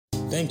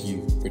Thank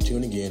you for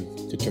tuning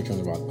in to Church on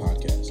the Rock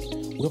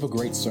podcast. We have a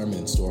great sermon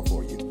in store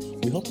for you.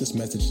 We hope this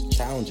message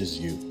challenges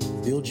you,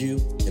 builds you,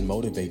 and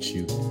motivates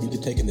you into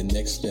taking the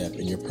next step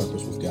in your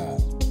purpose with God.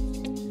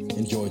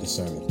 Enjoy the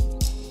sermon.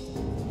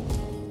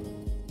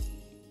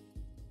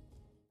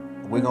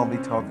 We're going to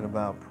be talking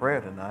about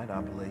prayer tonight,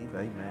 I believe.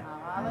 Amen.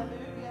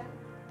 Hallelujah.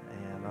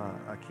 And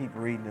I keep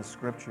reading this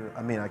scripture.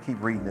 I keep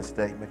reading this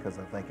statement because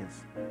I think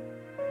it's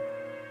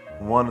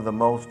one of the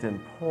most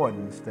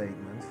important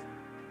statements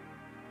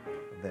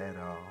that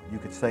you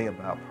could say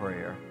about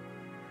prayer.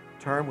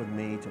 Turn with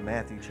me to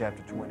Matthew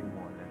chapter 21.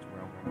 That's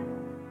where I'm going to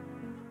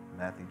go.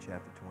 Matthew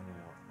chapter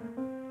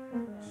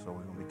 21. So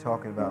we're going to be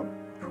talking about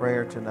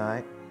prayer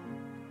tonight.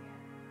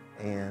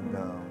 And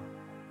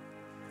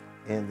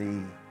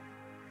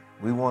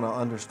we want to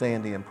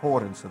understand the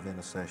importance of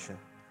intercession.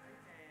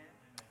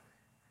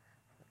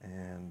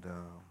 And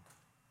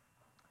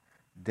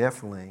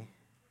definitely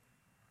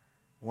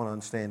want to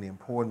understand the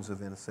importance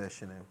of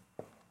intercession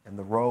and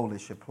the role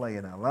it should play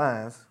in our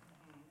lives.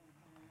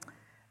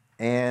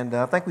 And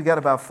I think we got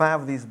about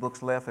 5 of these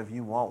books left. If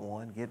you want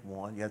one, get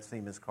one. You have to see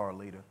Miss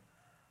Carlita.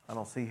 I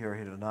don't see her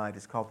here tonight.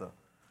 It's called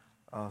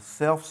the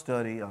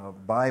Self-Study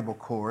Bible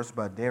Course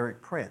by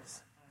Derek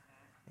Prince.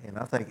 And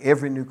I think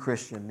every new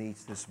Christian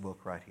needs this book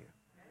right here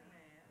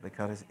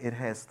because it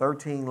has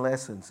 13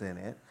 lessons in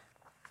it.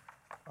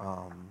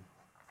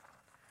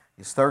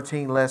 It's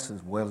 13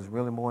 lessons. Well, it's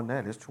really more than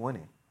that. It's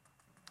 20.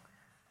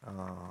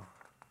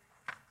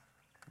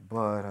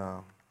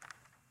 But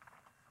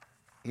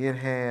it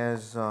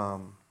has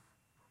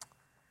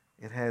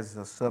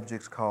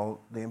subjects called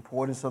the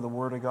importance of the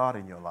Word of God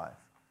in your life.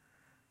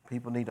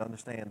 People need to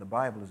understand the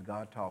Bible is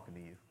God talking to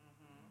you.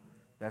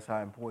 That's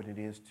how important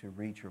it is to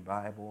read your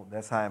Bible.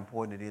 That's how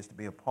important it is to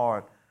be a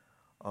part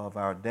of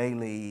our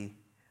daily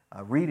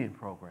reading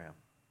program.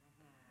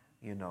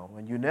 You know,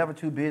 and you're never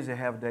too busy to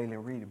have a daily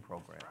reading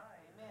program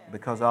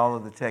because all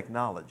of the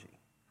technology.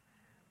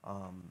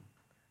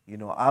 You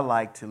know, I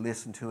like to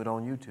listen to it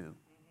on YouTube.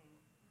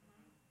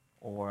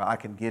 Or I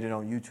can get it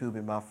on YouTube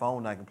in my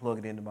phone. I can plug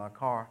it into my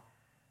car,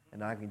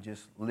 and I can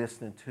just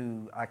listen.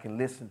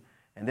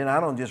 And then I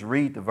don't just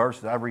read the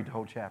verses. I read the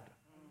whole chapter.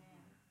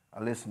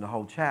 I listen to the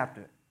whole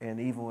chapter,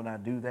 and even when I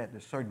do that,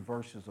 there's certain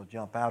verses will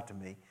jump out to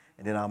me,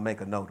 and then I'll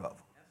make a note of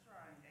them. That's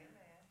right.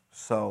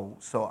 Amen.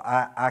 So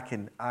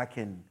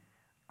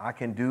I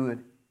can do it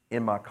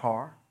in my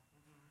car,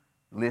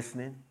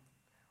 listening,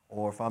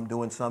 or if I'm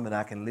doing something,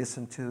 I can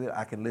listen to it.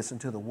 I can listen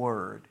to the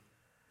Word,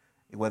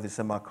 whether it's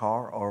in my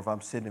car or if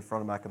I'm sitting in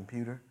front of my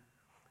computer.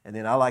 And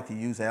then I like to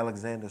use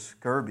Alexander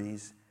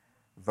Scourby's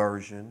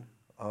version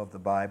of the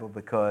Bible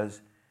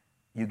because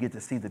you get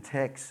to see the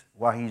text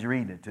while he's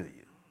reading it to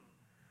you.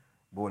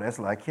 Boy, that's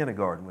like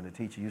kindergarten when the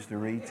teacher used to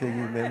read to you.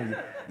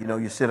 Remember,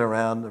 you sit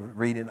around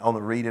reading on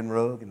the reading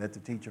rug and let the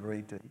teacher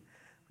read to you.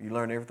 You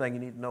learn everything you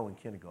need to know in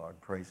kindergarten,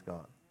 praise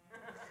God.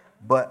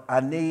 But I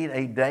need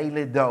a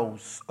daily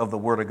dose of the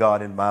Word of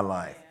God in my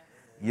life.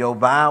 Your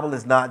Bible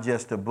is not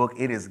just a book.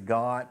 It is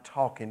God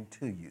talking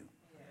to you.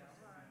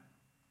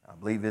 I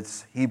believe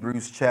it's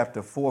Hebrews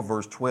chapter 4,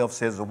 verse 12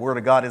 says the Word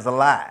of God is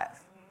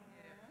alive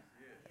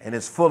and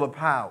it's full of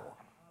power.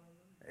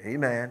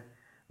 Amen.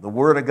 The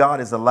Word of God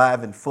is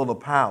alive and full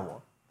of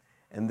power.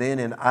 And then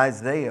in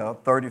Isaiah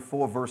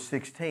 34, verse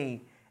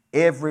 16,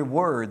 every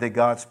word that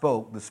God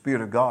spoke, the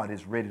Spirit of God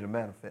is ready to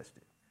manifest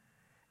it.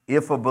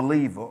 If a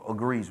believer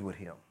agrees with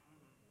him.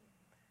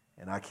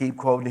 And I keep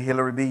quoting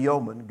Hillary B.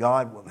 Yeoman,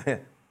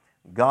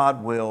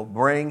 God will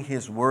bring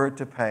His word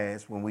to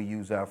pass when we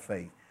use our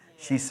faith.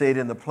 She said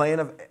in the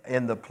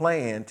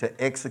plan to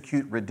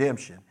execute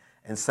redemption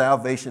and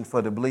salvation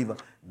for the believer,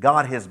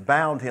 God has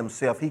bound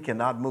Himself. He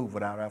cannot move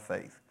without our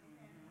faith.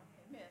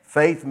 Amen.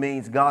 Faith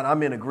means, God,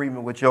 I'm in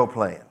agreement with your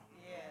plan.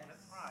 Yes.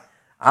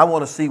 I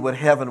want to see what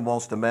heaven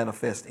wants to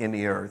manifest in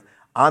the earth.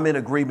 I'm in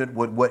agreement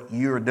with what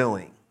you're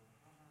doing.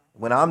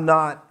 When I'm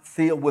not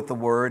filled with the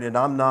Word and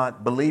I'm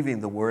not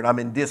believing the Word, I'm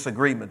in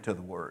disagreement to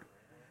the Word.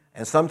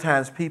 And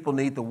sometimes people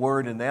need the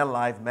Word in their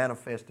life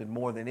manifested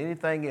more than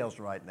anything else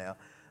right now,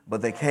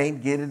 but they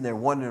can't get it and they're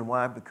wondering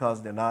why,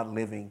 because they're not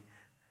living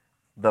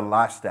the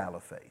lifestyle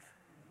of faith.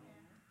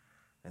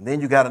 And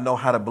then you got to know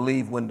how to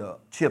believe when the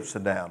chips are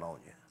down on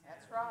you.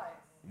 That's right.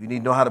 You need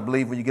to know how to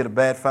believe when you get a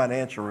bad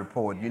financial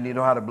report. You need to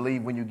know how to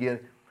believe when you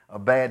get a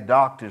bad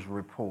doctor's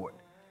report.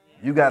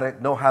 You got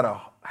to know how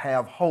to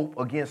have hope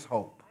against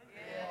hope.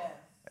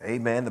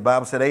 Amen. The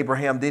Bible said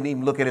Abraham didn't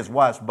even look at his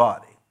wife's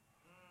body.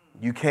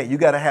 You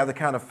got to have the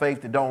kind of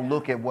faith that don't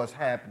look at what's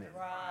happening.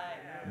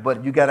 Right.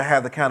 But you got to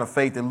have the kind of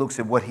faith that looks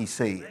at what he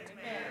said.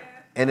 Amen.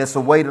 And it's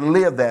a way to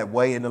live that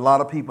way. And a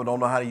lot of people don't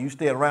know how to. You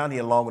stay around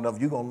here long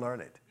enough, you're going to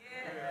learn it.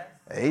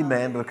 Yes.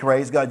 Amen. But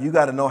praise God, you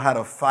got to know how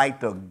to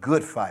fight the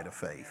good fight of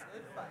faith.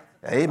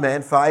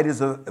 Amen. Faith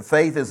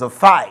is a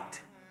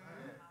fight.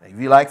 If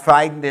you like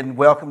fighting, then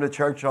welcome to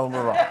Church on the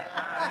Rock.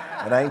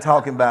 And I ain't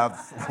talking about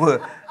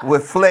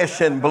with flesh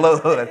and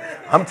blood.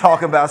 I'm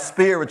talking about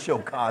spiritual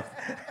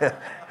conflict.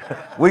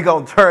 We're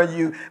going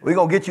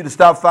to get you to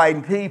stop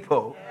fighting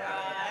people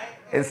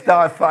and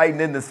start fighting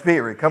in the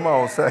spirit. Come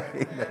on, say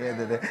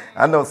amen.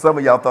 I know some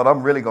of y'all thought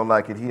I'm really going to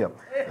like it here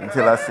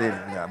until I said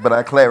it. Yeah, but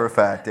I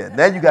clarified that.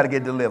 Now you got to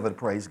get delivered.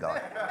 Praise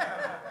God.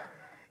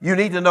 You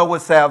need to know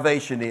what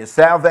salvation is.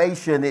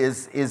 Salvation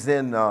is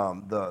in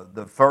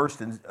the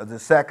first and the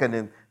second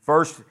and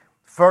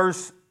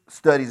first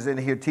studies in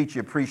here teach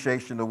you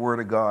appreciation of the Word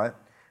of God.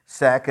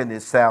 Second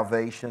is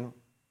salvation.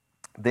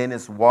 Then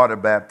it's water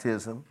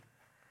baptism.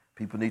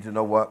 People need to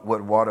know what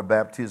water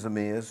baptism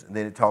is. And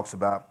then it talks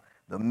about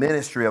the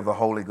ministry of the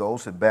Holy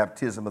Ghost and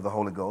baptism of the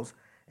Holy Ghost.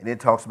 And then it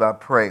talks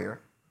about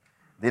prayer.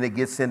 Then it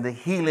gets into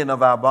healing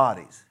of our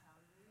bodies.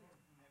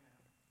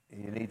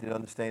 And you need to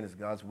understand it's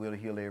God's will to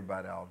heal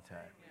everybody all the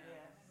time.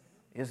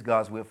 It's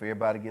God's will for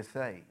everybody to get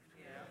saved.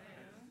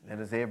 And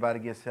does everybody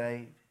get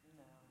saved?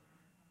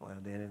 Well,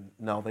 then,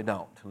 no, they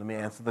don't. Let me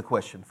answer the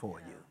question for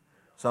you.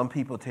 Some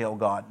people tell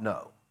God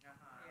no.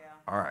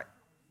 All right.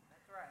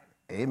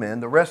 Amen.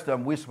 The rest of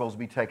them, we're supposed to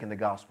be taking the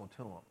gospel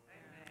to them.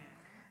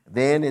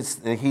 Then it's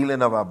the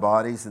healing of our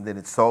bodies, and then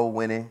it's soul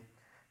winning.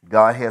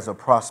 God has a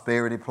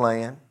prosperity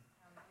plan.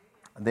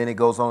 And then it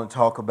goes on to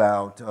talk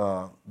about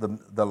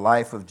the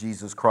life of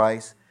Jesus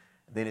Christ.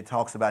 Then it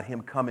talks about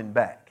him coming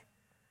back.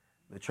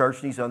 The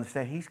church needs to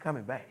understand he's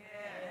coming back.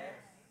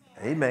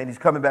 Amen. He's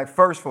coming back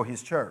first for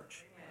his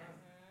church.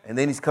 And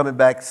then he's coming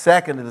back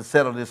second to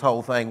settle this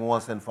whole thing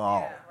once and for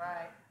all.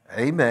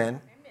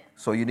 Amen.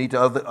 So you need to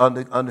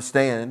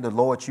understand the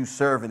Lord you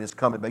serving is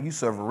coming back. You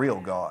serve a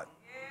real God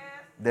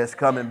that's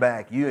coming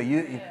back.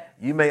 You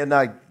may have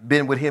not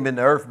been with him in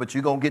the earth, but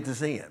you're going to get to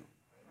see him.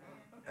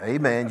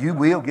 Amen. You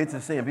will get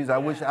to see him. He said,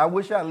 I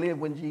wish I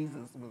lived when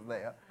Jesus was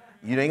there.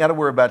 You ain't got to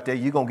worry about that.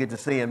 You're going to get to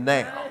see him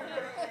now.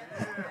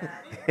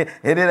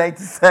 And it ain't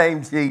the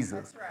same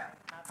Jesus.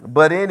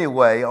 But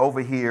anyway, over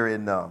here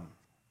in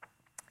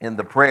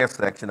the prayer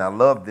section, I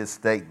love this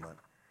statement.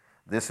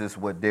 This is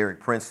what Derek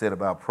Prince said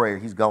about prayer.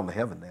 He's gone to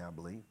heaven now, I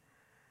believe.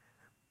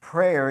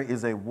 Prayer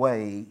is a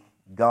way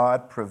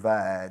God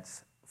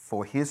provides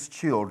for his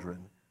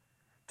children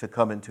to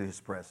come into his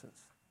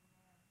presence.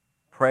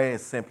 Prayer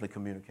is simply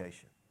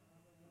communication.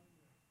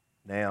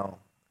 Now,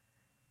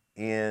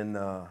 in,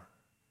 I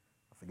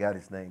forgot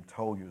his name,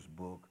 Tolier's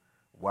book,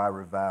 Why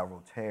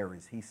Revival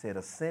Tarries, he said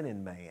a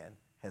sinning man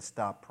has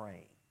stopped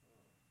praying.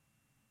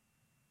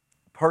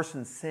 A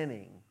person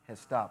sinning has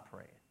stopped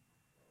praying.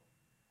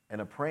 And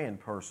a praying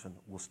person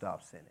will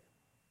stop sinning.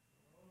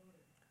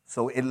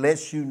 So it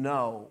lets you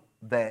know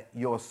that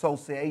your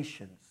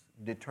associations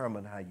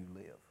determine how you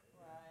live.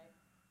 Right.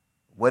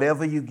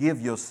 Whatever you give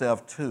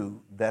yourself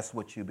to, that's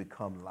what you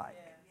become like.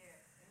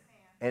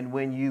 Yeah. And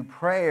when you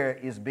prayer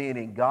is being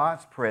in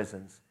God's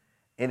presence,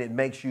 and it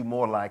makes you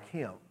more like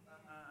him.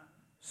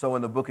 So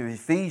in the book of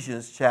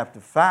Ephesians chapter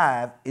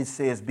 5, it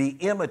says, be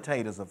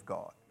imitators of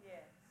God.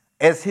 Yes.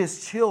 As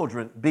his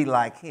children, be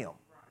like him.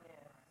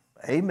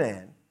 Yes.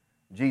 Amen.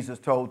 Jesus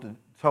told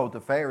the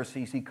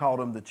Pharisees, he called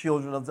them the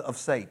children of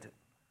Satan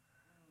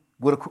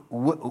with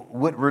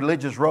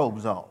religious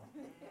robes on.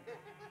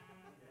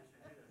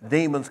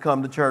 Demons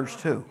come to church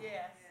too.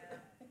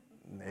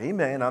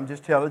 Amen. I'm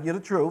just telling you the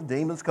truth.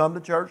 Demons come to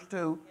church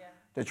too.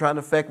 They're trying to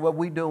affect what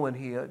we're doing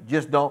here.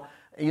 Just don't,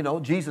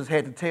 Jesus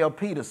had to tell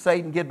Peter,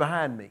 Satan, get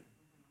behind me.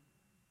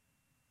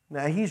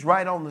 Now, he's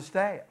right on the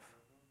staff.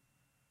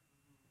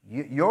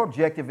 Your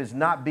objective is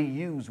not be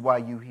used while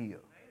you heal.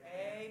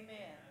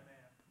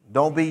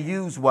 Don't be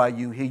used while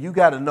you hear. You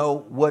got to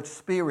know what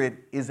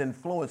spirit is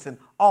influencing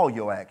all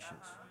your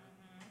actions.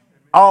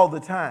 All the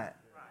time.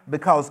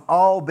 Because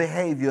all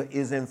behavior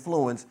is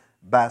influenced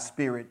by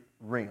spirit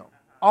realm.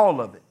 All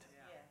of it.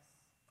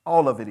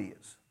 All of it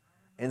is.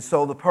 And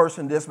so the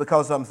person, just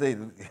because I'm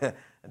saying,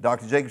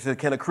 Dr. Jacobs said,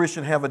 can a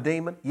Christian have a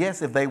demon?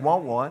 Yes, if they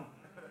want one.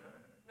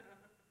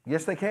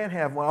 Yes, they can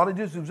have one. All they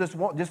do is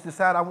just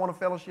decide I want a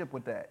fellowship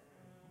with that.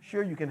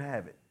 Sure, you can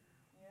have it.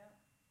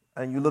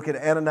 And you look at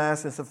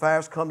Ananias and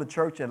Sapphira come to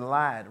church and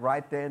lied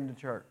right there in the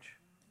church.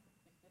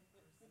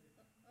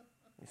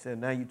 He said,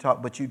 now you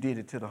talk, but you did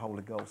it to the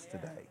Holy Ghost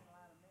today.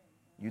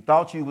 You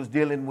thought you was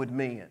dealing with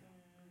men.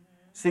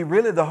 See,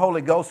 really the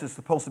Holy Ghost is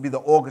supposed to be the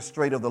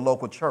orchestrator of the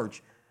local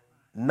church,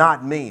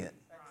 not men.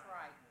 That's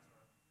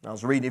right. I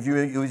was reading, if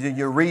you was in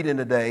your reading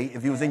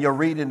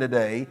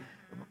today,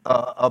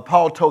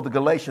 Paul told the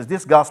Galatians,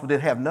 this gospel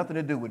didn't have nothing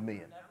to do with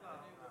men.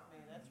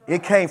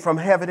 It came from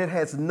heaven. It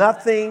has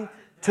nothing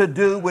to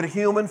do with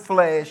human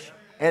flesh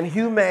and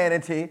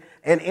humanity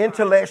and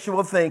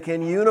intellectual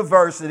thinking,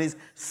 universities,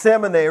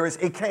 seminaries.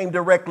 It came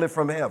directly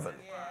from heaven.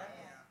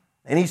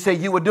 And he said,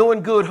 you were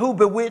doing good. Who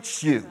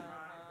bewitched you?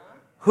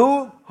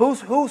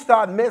 Who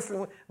started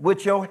messing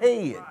with your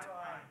head?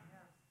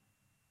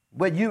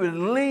 But you would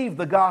leave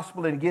the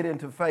gospel and get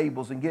into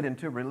fables and get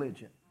into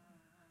religion.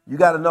 You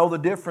got to know the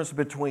difference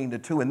between the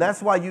two. And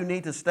that's why you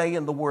need to stay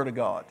in the Word of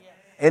God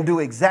and do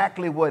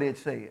exactly what it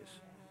says.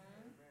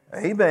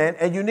 Amen.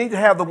 And you need to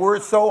have the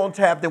word so on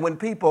tap that when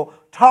people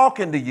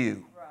talking to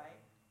you,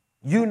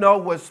 you know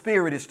what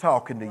spirit is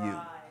talking to you.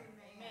 Amen.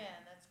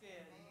 That's good.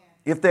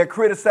 If they're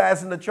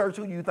criticizing the church,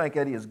 who do you think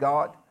that is?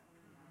 God?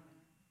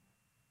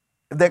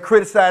 If they're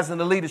criticizing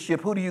the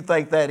leadership, who do you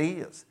think that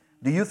is?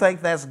 Do you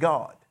think that's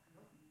God?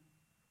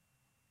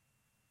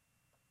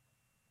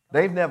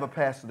 They've never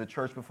pastored the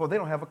church before. They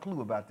don't have a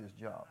clue about this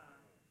job.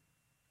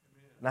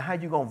 Now, how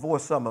you going to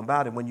voice something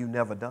about it when you've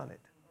never done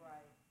it?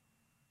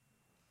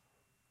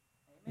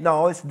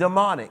 No, it's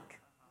demonic.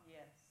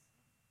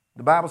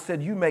 The Bible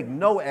said you make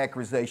no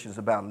accusations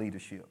about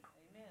leadership.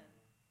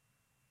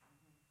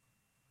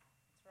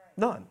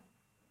 None.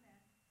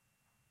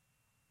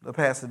 The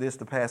pastor this,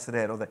 the pastor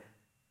that, or that.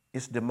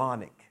 It's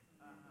demonic.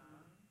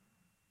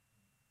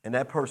 And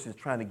that person is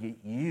trying to get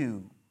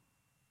you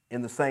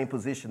in the same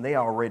position they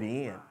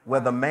already in, where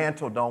the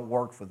mantle don't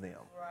work for them.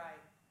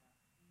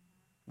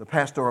 The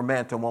pastoral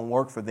mantle won't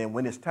work for them.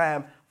 When it's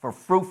time for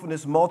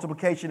fruitfulness,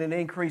 multiplication, and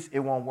increase, it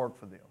won't work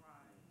for them.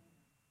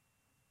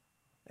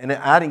 And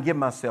I didn't give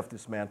myself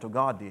this mantle.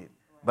 God did.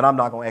 But I'm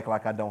not going to act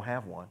like I don't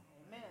have one.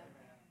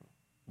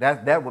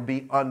 That would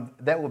be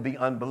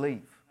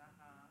unbelief.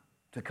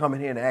 To come in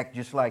here and act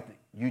just like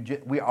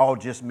we're all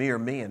just mere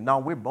men. No,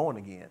 we're born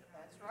again.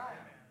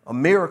 A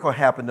miracle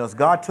happened to us.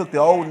 God took the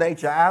old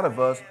nature out of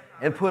us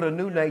and put a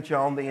new nature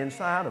on the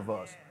inside of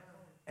us.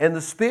 And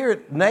the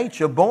spirit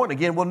nature, born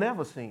again, will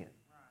never sin.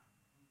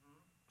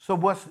 So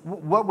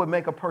what would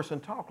make a person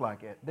talk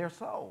like that? Their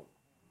soul.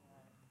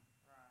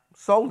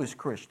 Soulless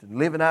Christian,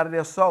 living out of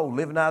their soul,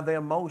 living out of their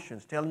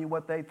emotions, telling you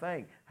what they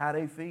think, how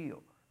they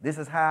feel. This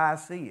is how I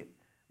see it.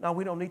 No,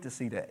 we don't need to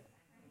see that.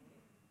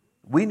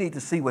 We need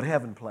to see what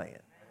heaven planned.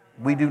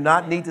 We do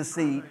not need to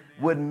see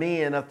what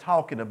men are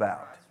talking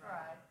about.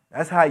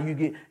 That's how you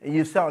get, and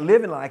you start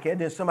living like it,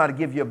 and then somebody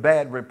give you a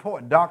bad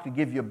report, doctor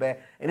give you a bad,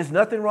 and there's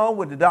nothing wrong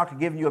with the doctor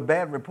giving you a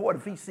bad report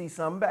if he sees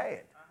something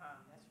bad.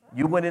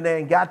 You went in there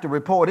and got the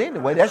report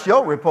anyway, that's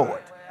your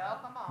report.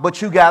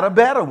 But you got a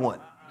better one.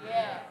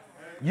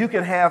 You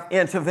can have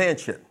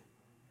intervention.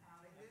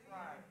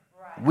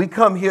 We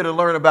come here to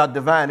learn about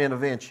divine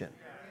intervention.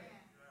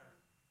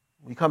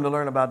 We come to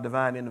learn about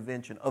divine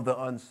intervention of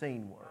the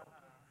unseen world.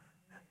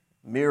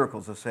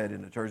 Miracles are said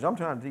in the church. I'm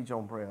trying to teach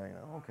on prayer.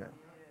 Okay.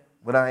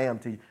 But I am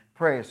teaching.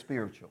 Prayer is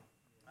spiritual.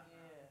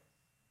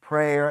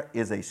 Prayer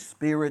is a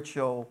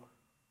spiritual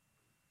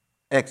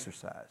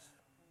exercise.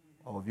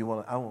 Or if you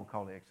want to, I won't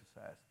call it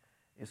exercise.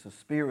 It's a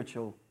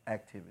spiritual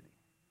activity.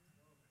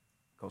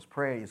 Because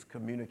prayer is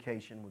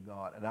communication with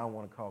God. And I don't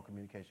want to call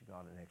communication with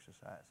God an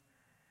exercise.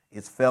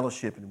 It's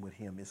fellowshipping with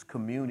Him. It's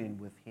communing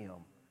with Him.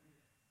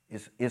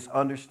 It's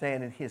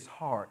understanding His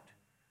heart.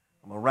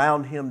 I'm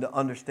around Him to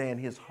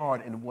understand His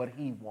heart and what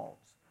He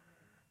wants.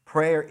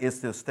 Prayer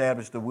is to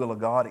establish the will of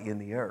God in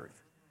the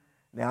earth.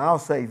 Now, I'll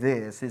say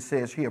this. It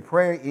says here,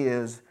 prayer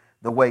is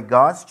the way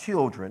God's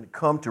children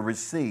come to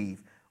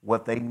receive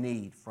what they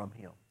need from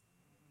Him.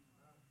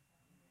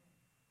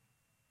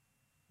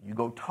 You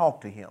go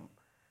talk to Him.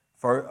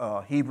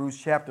 For Hebrews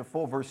chapter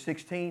 4, verse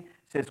 16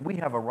 says, we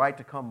have a right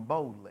to come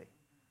boldly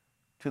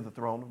to the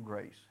throne of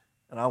grace.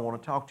 And I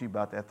want to talk to you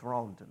about that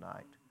throne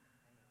tonight.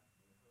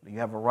 You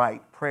have a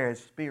right. Prayer is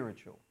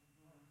spiritual.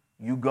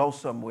 You go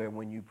somewhere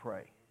when you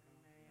pray.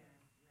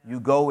 You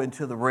go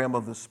into the realm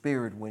of the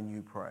Spirit when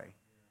you pray.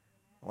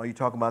 Why are you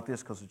talking about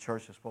this? Because the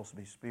church is supposed to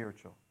be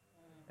spiritual.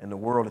 And the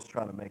world is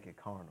trying to make it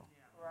carnal.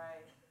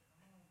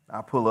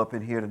 I pull up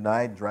in here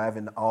tonight,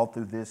 driving all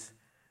through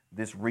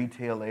this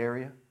retail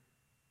area.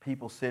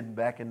 People sitting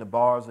back in the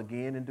bars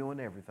again and doing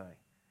everything.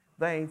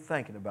 They ain't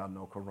thinking about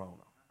no corona.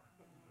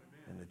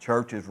 And the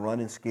church is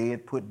running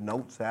scared, putting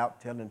notes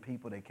out, telling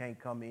people they can't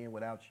come in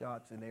without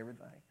shots and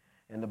everything.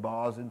 And the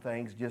bars and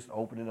things just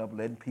opening up,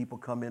 letting people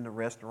come into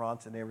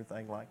restaurants and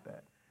everything like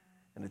that.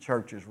 And the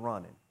church is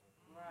running.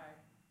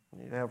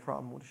 Right. You have a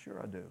problem with it?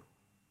 Sure I do.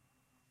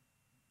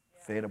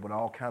 Yeah. Fed up with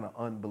all kind of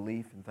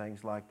unbelief and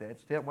things like that.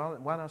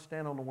 Why not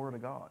stand on the Word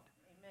of God?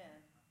 Amen.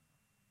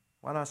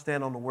 Why not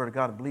stand on the Word of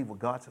God and believe what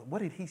God said?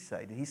 What did He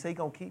say? Did He say He's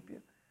going to keep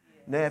you?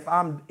 Yeah.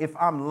 Now, if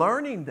I'm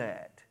learning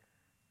that,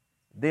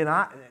 then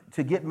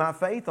to get my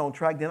faith on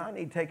track, then I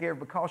need to take every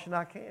precaution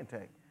I can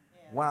take.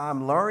 While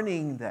I'm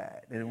learning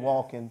that and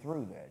walking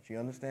through that. You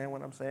understand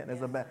what I'm saying?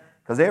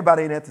 Because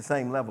everybody ain't at the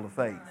same level of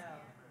faith.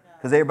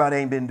 Because everybody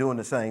ain't been doing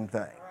the same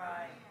thing.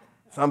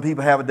 Some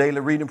people have a daily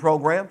reading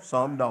program,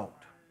 some don't.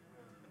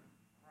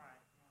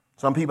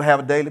 Some people have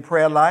a daily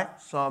prayer life,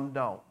 some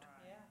don't.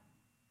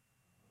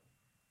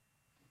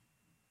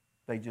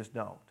 They just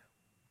don't.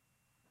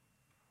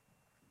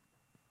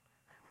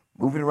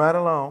 Moving right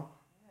along.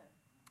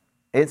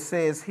 It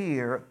says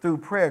here, through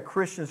prayer,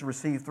 Christians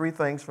receive three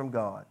things from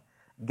God.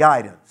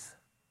 Guidance.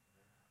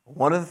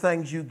 One of the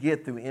things you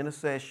get through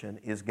intercession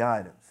is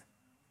guidance.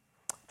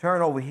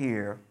 Turn over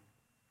here,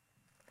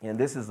 and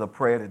this is a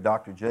prayer that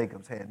Dr.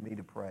 Jacobs had me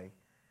to pray.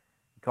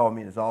 He called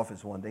me in his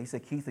office one day. He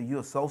said, Keith, are you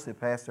associate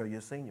pastor or you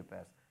a senior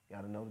pastor? You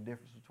got to know the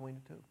difference between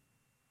the two.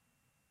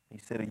 He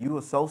said, are you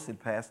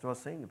associate pastor or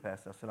senior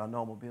pastor? I said, I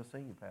know I'm going to be a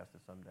senior pastor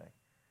someday.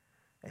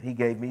 And he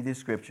gave me these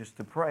scriptures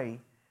to pray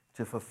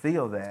to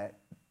fulfill that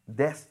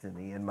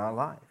destiny in my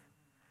life.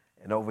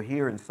 And over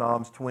here in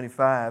Psalms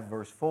 25,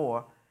 verse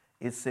 4,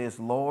 it says,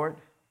 Lord,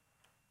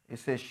 it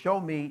says, show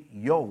me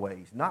your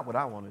ways. Not what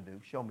I want to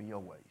do. Show me your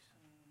ways.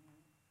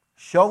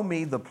 Show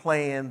me the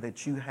plan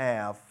that you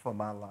have for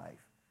my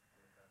life.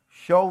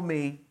 Show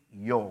me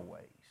your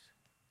ways.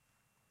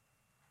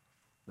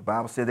 The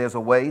Bible said there's a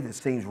way that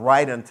seems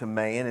right unto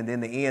man, and then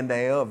the end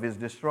thereof is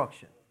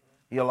destruction.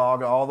 He'll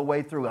argue all the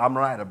way through, I'm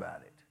right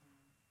about it.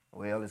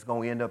 Well, it's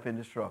going to end up in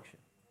destruction.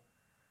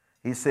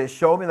 He says,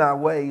 show me thy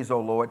ways,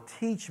 O Lord.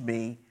 Teach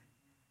me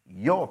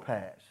your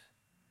paths.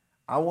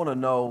 I want to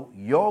know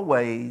your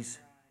ways,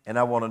 and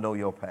I want to know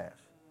your paths.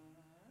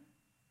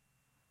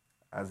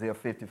 Isaiah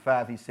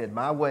 55, he said,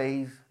 my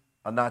ways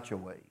are not your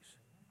ways.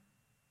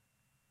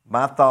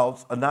 My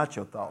thoughts are not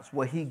your thoughts.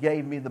 Well, he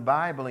gave me the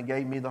Bible and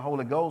gave me the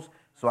Holy Ghost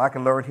so I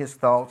can learn his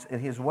thoughts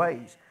and his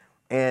ways.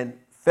 And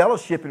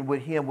fellowshipping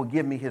with him will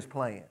give me his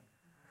plan.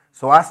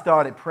 So I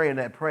started praying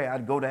that prayer.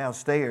 I'd go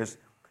downstairs,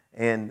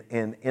 and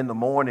in the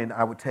morning,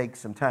 I would take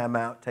some time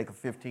out, take a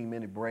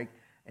 15-minute break.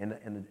 And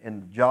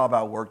the job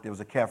I worked, there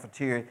was a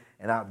cafeteria,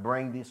 and I'd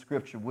bring this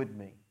scripture with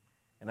me.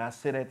 And I'd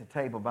sit at the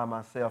table by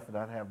myself, and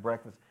I'd have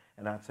breakfast,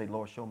 and I'd say,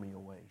 Lord, show me your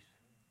ways.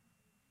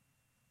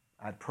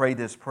 I'd pray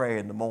this prayer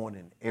in the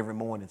morning, every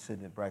morning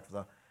sitting at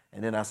breakfast.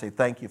 And then I say,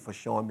 thank you for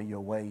showing me your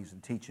ways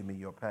and teaching me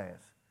your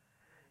paths.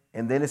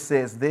 And then it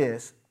says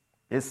this,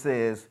 it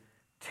says,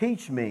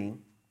 teach me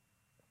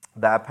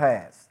thy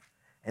paths.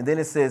 And then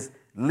it says,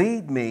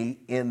 lead me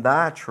in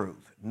thy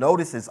truth.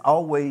 Notice it's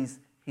always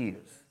his,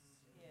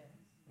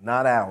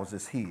 not ours,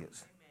 it's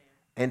his.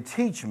 And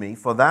teach me,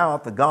 for thou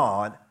art the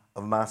God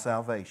of my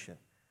salvation.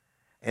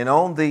 And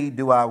on thee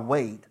do I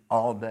wait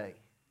all day.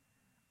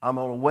 I'm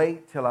going to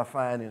wait till I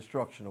find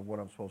instruction of what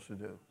I'm supposed to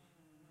do.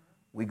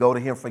 We go to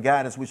him for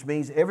guidance, which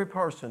means every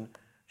person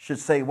should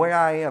say, where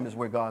I am is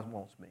where God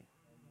wants me.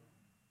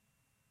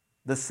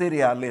 The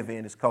city I live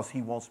in is because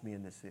he wants me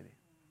in this city.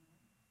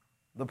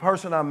 The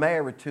person I'm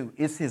married to,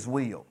 it's his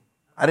will.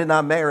 I did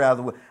not marry out of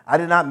the will. I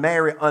did not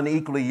marry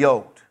unequally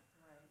yoked.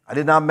 I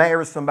did not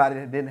marry somebody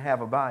that didn't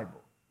have a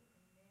Bible.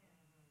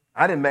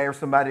 I didn't marry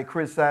somebody that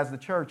criticized the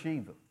church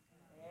either.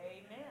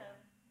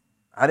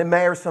 I didn't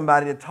marry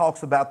somebody that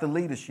talks about the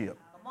leadership.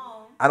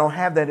 I don't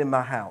have that in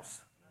my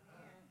house.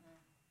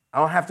 I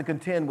don't have to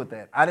contend with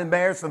that. I didn't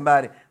marry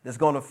somebody that's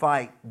going to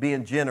fight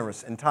being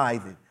generous and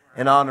tithing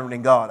and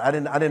honoring God. I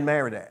didn't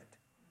marry that.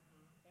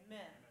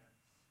 Amen.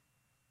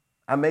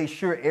 I made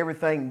sure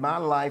everything in my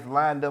life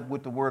lined up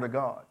with the Word of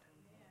God.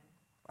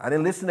 I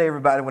didn't listen to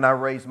everybody when I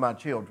raised my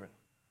children.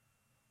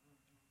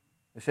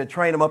 They said,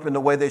 train them up in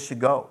the way they should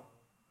go.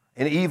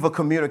 And evil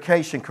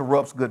communication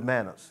corrupts good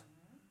manners.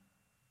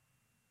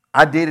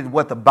 I did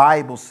what the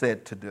Bible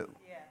said to do.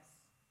 Yes.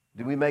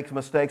 Did we make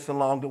mistakes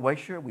along the way?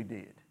 Sure we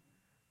did.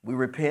 We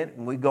repent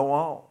and we go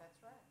on. That's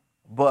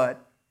right.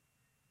 But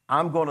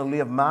I'm going to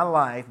live my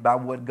life by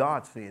what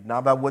God said,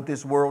 not by what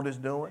this world is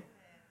doing,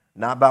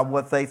 not by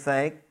what they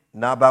think,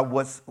 not by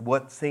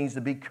what seems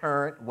to be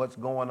current, what's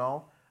going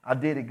on. I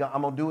did it.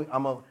 I'm going to do it.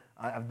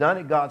 I've done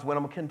it God's way.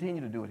 I'm going to continue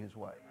to do it his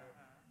way.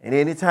 And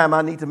anytime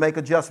I need to make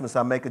adjustments,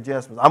 I make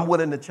adjustments. I'm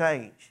willing to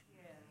change.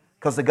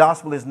 Because the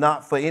gospel is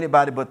not for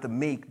anybody but the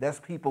meek. That's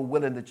people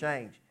willing to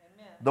change.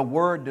 Amen. The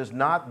word does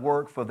not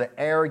work for the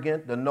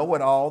arrogant, the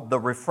know-it-all, the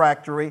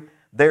refractory.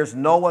 There's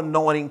no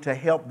anointing to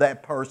help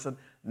that person.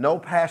 No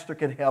pastor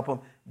can help them.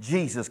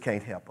 Jesus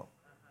can't help them.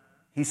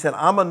 He said,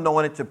 I'm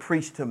anointed to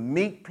preach to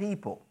meek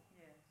people.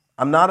 Yes.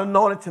 I'm not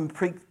anointed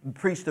to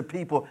preach to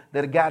people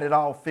that have got it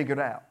all figured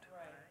out.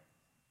 Right.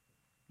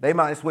 They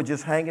might as well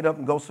just hang it up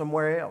and go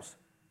somewhere else.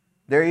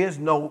 There is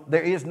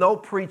no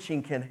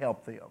preaching can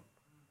help them.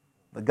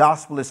 The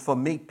gospel is for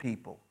meek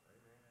people.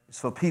 It's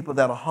for people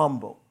that are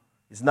humble.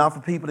 It's not for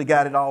people that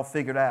got it all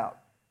figured out,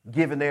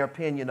 giving their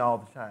opinion all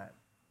the time.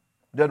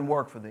 It doesn't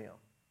work for them.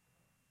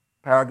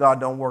 Power of God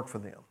don't work for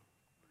them.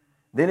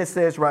 Then it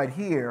says right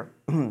here,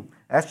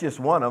 that's just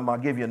one of them. I'll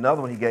give you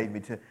another one he gave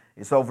me.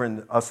 It's over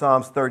in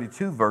Psalms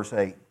 32, verse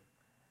 8.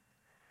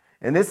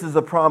 And this is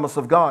a promise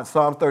of God.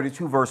 Psalm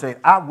 32, verse 8.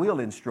 I will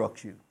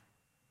instruct you.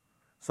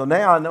 So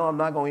now I know I'm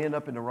not going to end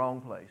up in the wrong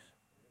place.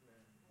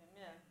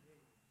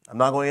 I'm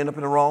not going to end up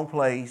in the wrong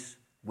place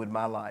with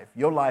my life.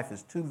 Your life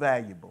is too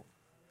valuable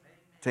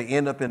to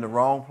end up in the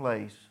wrong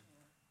place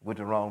with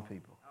the wrong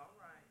people.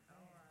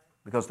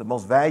 Because the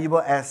most valuable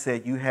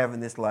asset you have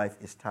in this life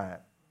is time.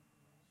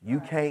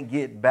 You can't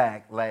get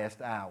back last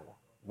hour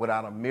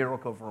without a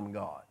miracle from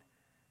God.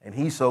 And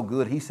he's so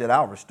good, he said,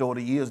 I'll restore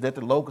the years that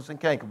the locust and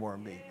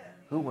cankerworm be.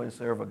 Who wouldn't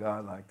serve a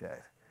God like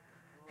that?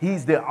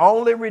 He's the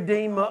only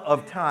redeemer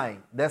of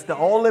time. That's the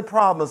only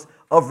promise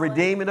of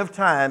redeeming of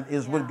time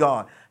is with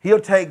God. He'll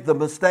take the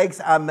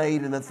mistakes I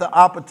made and the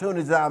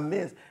opportunities I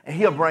missed, and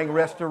he'll bring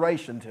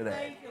restoration to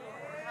that.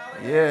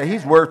 Yeah,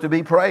 he's worth to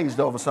be praised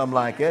over something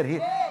like that.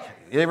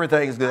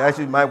 Everything is good.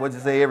 Actually, you might want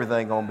to say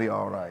everything going to be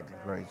all right.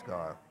 Praise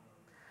God.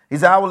 He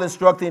said, I will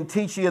instruct thee and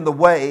teach you in the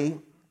way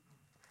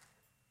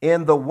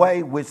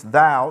which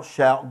thou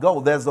shalt go.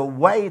 There's a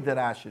way that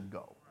I should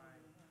go.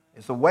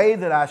 It's a way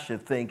that I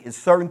should think. It's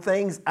certain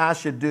things I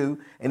should do,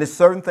 and it's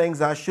certain things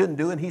I shouldn't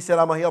do, and he said,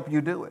 I'm going to help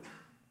you do it.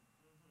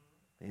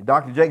 And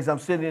Dr. Jacobs, I'm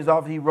sitting in his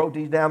office, he wrote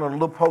these down on a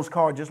little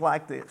postcard just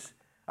like this.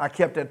 I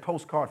kept that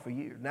postcard for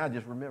years. Now I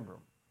just remember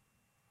them.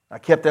 I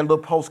kept that little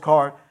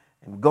postcard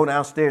and would go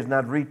downstairs and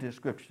I'd read the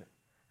description.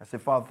 I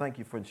said, Father, thank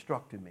you for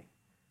instructing me,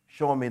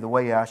 showing me the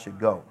way I should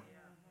go.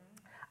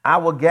 I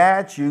will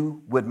guide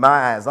you with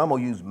my eyes. I'm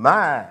going to use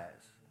my eyes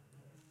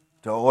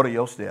to order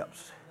your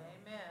steps.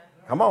 Amen.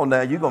 Come on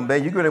now, you're going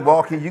to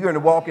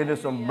walk into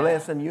some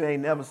blessing you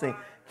ain't never seen.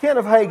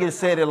 Kenneth Hagin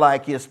said it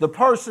like this: the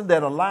person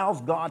that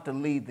allows God to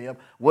lead them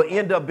will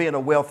end up being a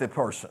wealthy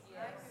person.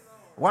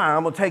 Why?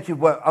 I'm going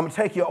to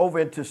take you over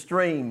into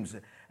streams.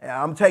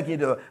 I'm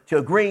taking you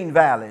to green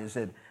valleys.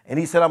 And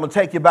he said, I'm going to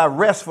take you by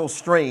restful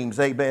streams.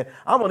 Amen.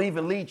 I'm going to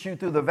even lead you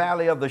through the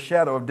valley of the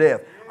shadow of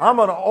death. I'm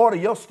going to order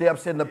your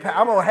steps in the path.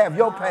 I'm going to have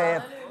your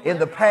path in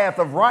the path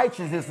of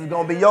righteousness is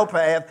going to be your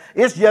path.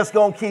 It's just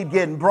going to keep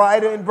getting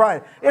brighter and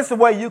brighter. It's the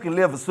way you can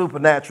live a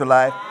supernatural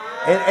life.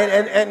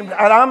 And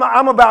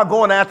I'm about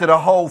going after the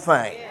whole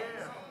thing.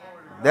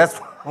 That's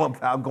what I'm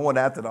about, going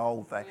after the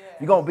whole thing.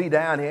 You're going to be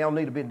down here. I don't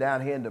need to be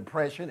down here in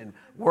depression and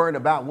worrying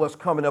about what's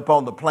coming up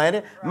on the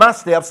planet. My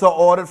steps are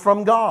ordered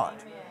from God.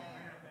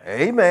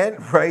 Amen.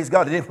 Praise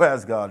God.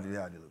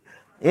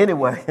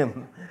 Anyway,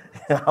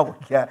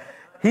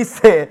 he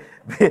said,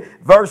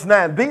 verse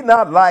 9, be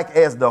not like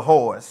as the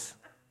horse.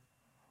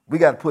 We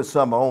got to put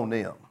something on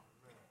them.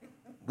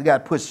 We got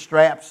to put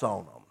straps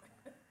on them.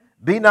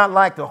 Be not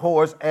like the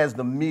horse as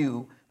the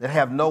mule that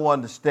have no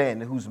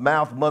understanding, whose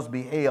mouth must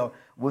be held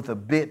with a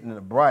bit and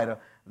a bridle,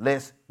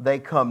 lest they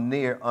come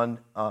near unto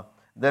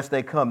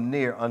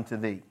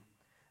thee.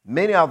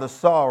 Many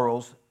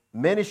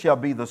shall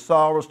be the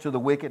sorrows to the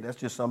wicked. That's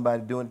just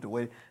somebody doing it the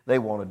way they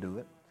want to do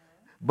it.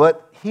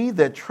 But he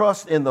that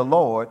trusts in the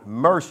Lord,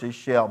 mercy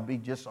shall be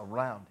just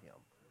around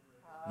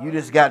him. You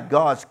just got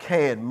God's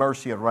care and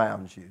mercy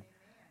around you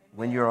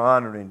when you're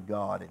honoring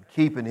God and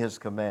keeping his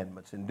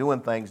commandments and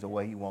doing things the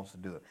way he wants to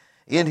do it.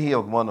 Isn't he a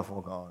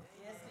wonderful God?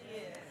 Yes, he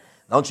is.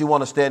 Don't you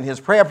want to stand in his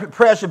prayer?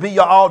 Prayer should be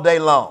your all day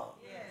long.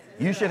 Yes.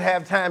 You should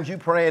have times you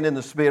praying in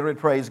the Spirit.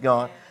 Praise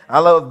God. Yes. I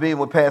love being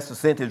with Pastor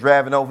Cynthia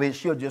driving over here.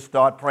 She'll just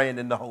start praying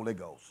in the Holy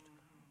Ghost.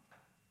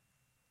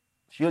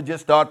 She'll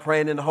just start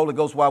praying in the Holy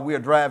Ghost while we're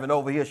driving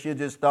over here. She'll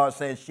just start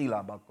saying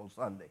Sheila Bako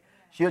Sunday.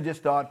 She'll just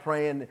start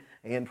praying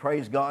and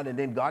praise God, and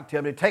then God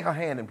tell me, take her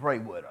hand and pray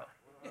with her.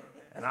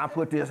 And I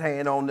put this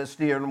hand on the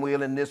steering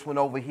wheel and this one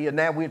over here.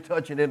 Now we're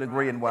touching and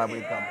agreeing while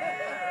we're coming.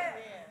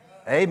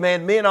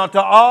 Amen. Men ought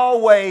to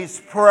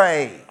always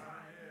pray.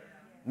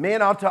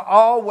 Men ought to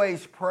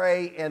always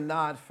pray and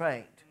not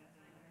faint.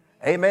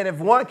 Amen. If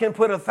one can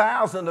put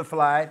 1,000 to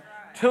flight,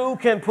 two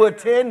can put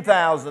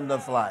 10,000 to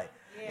flight.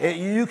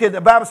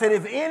 The Bible said,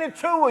 if any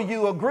two of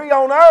you agree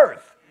on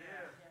earth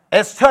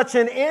as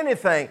touching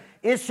anything,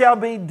 it shall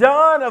be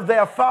done of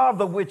their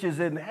Father which is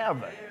in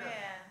heaven.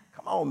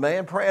 Come on,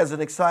 man. Prayer is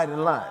an exciting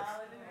life.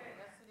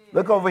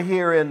 Look over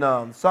here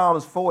in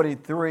Psalms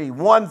 43,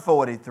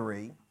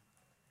 143.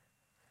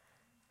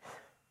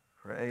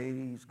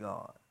 Praise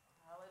God.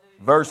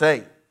 Verse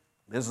 8.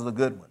 This is a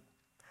good one.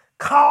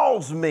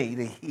 Cause me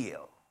to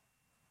heal.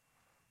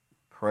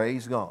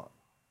 Praise God.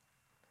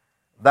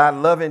 Thy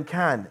loving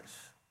kindness.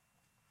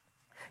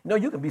 You know,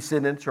 you can be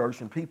sitting in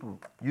church and people,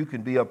 you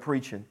can be up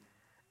preaching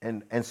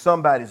and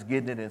somebody's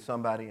getting it and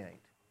somebody ain't.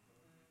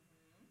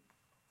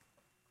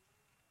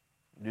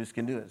 You just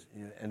can do it.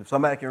 And if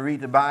somebody can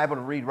read the Bible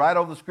and read right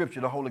over the scripture,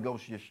 the Holy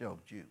Ghost just showed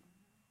you.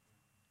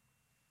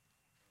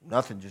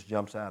 Nothing just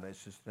jumps out.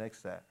 It's just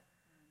next that.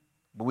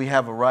 But we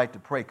have a right to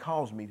pray.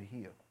 Cause me to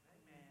hear.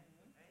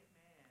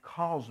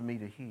 Cause me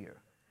to hear.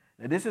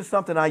 Now, this is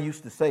something I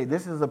used to say.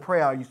 This is a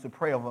prayer I used to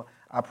pray over.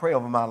 I pray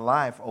over my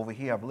life over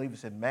here. I believe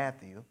it's in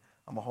Matthew.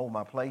 I'm going to hold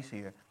my place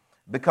here.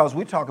 Because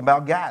we're talking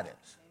about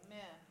guidance.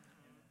 Amen.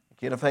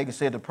 Kenneth Hagin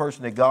said the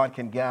person that God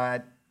can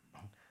guide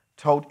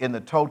in the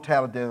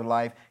totality of their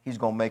life, he's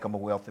going to make them a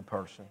wealthy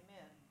person.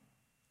 Amen.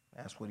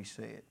 That's what he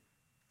said.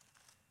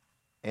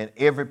 And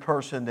every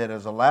person that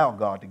has allowed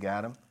God to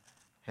guide them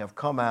have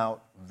come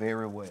out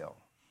very well.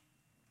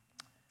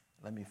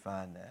 Let me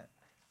find that.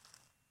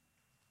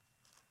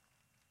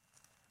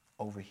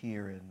 Over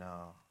here in,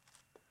 I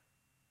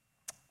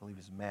believe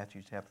it's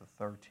Matthew chapter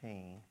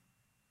 13.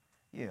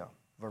 Yeah,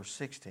 verse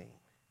 16.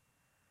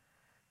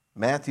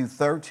 Matthew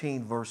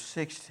 13, verse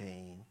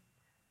 16.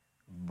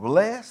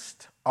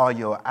 Blessed are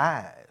your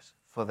eyes,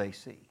 for they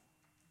see.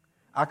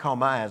 I call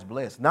my eyes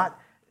blessed.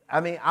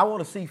 I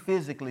want to see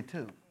physically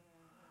too.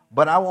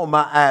 But I want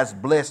my eyes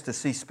blessed to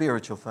see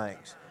spiritual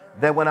things.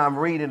 That when I'm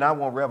reading, I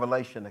want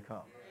revelation to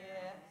come.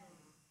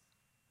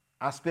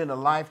 I spend a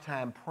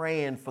lifetime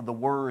praying for the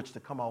words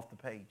to come off the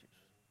pages.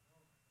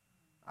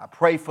 I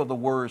pray for the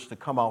words to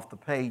come off the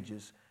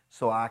pages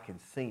so I can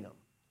see them.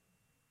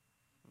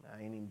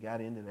 I ain't even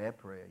got into that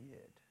prayer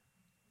yet.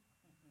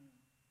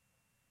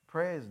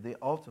 Prayer is the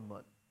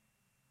ultimate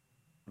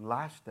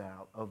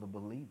lifestyle of the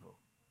believer.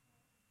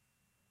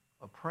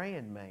 A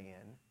praying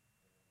man,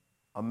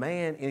 a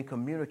man in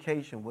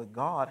communication with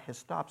God, has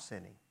stopped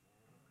sinning.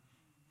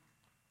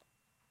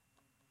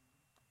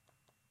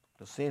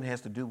 The sin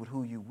has to do with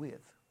who you're with.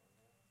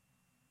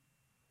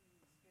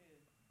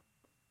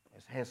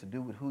 It has to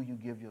do with who you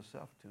give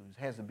yourself to. It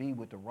has to be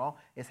with the wrong.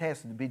 It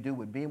has to do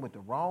with being with the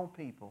wrong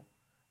people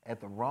at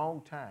the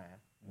wrong time,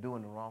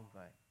 doing the wrong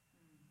thing,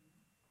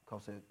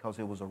 because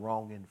it was a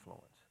wrong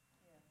influence.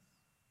 Yes.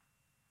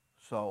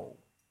 So,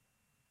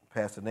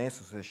 Pastor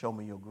Nancy says, "Show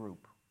me your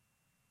group.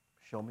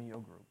 Show me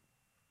your group,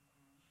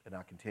 and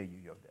I can tell you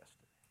your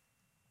destiny."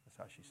 That's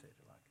how she said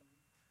it like it.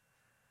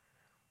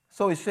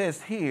 So it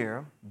says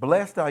here,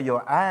 "Blessed are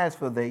your eyes,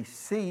 for they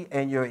see,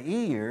 and your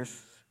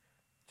ears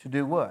to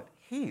do what?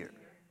 Hear."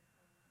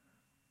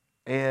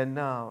 And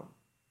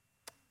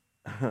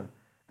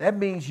that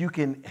means you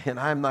can, and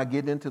I'm not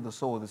getting into the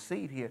sow of the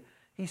seed here.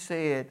 He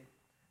said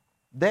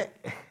that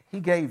he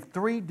gave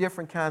 3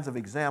 different kinds of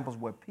examples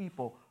where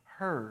people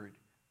heard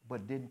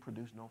but didn't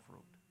produce no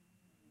fruit.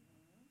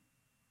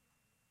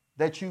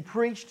 That you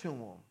preach to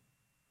them.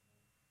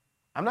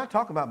 I'm not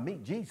talking about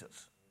meet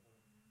Jesus.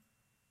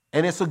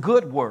 And it's a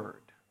good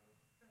word.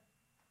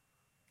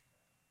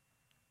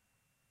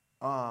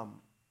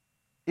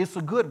 It's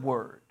a good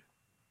word.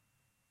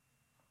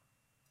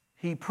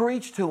 He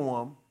preached to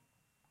them,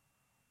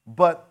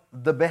 but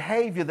the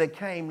behavior that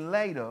came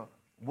later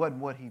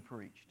wasn't what he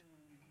preached.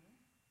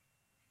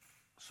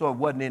 So it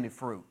wasn't any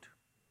fruit.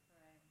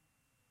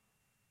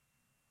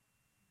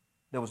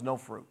 There was no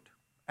fruit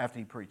after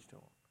he preached to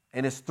them.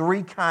 And it's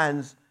 3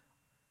 kinds.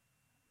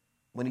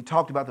 When he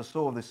talked about the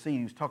soil of the seed,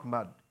 he was talking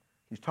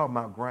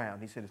about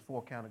ground. He said it's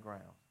 4 kinds of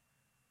ground.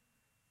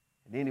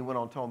 And then he went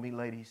on and told me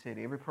later, he said,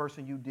 every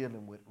person you're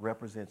dealing with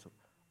represents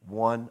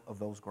one of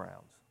those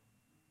grounds.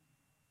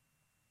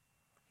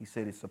 He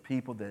said it's the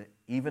people that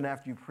even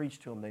after you preach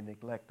to them, they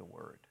neglect the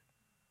word.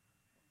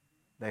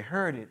 They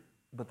heard it,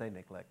 but they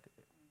neglected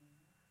it.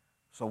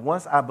 So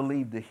once I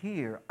believe to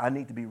hear, I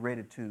need to be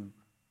ready to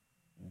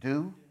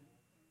do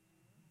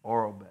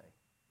or obey.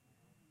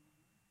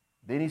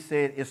 Then he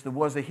said it's the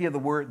ones that hear the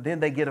word, then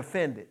they get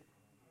offended.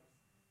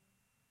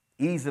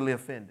 Easily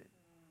offended.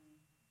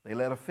 They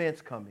let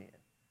offense come in.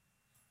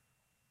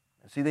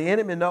 And see, the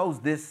enemy knows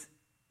this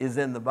is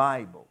in the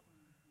Bible.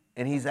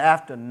 And he's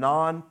after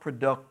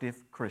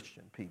non-productive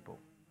Christian people.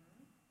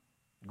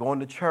 Going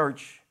to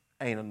church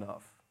ain't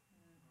enough.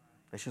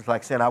 It's just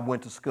like saying, I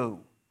went to school.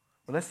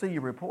 Well, let's see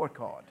your report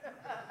card.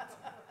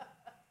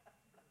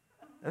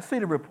 Let's see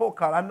the report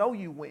card. I know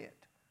you went.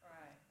 Right.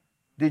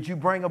 Did you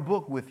bring a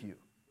book with you?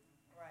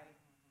 Right.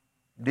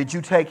 Did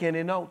you take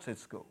any notes at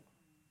school?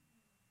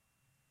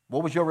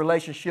 What was your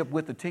relationship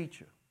with the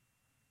teacher?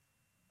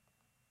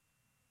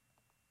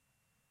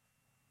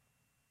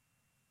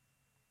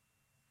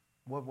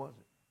 What was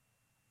it?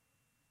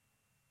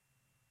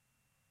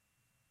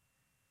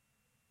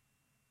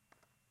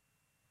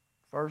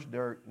 First,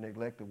 dirt,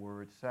 neglect the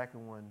word.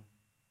 Second one,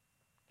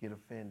 get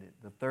offended.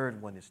 The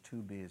third one is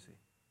too busy.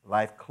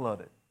 Life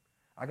cluttered.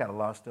 I got a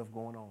lot of stuff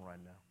going on right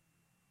now.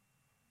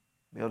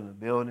 Building a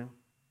building.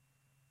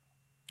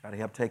 Got to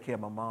help take care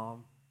of my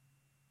mom.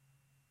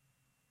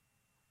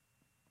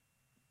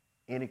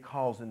 Any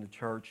calls in the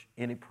church,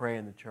 any prayer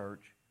in the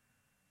church.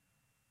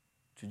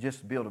 To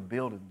just build a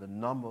building, the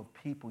number of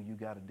people you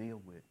got to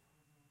deal with.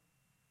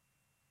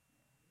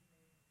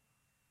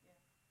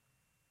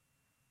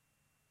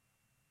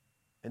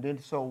 And then,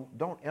 so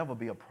don't ever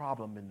be a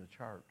problem in the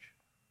church.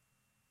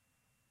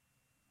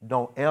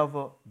 Don't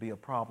ever be a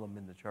problem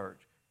in the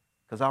church.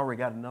 Because I already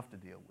got enough to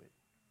deal with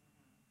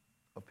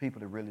of people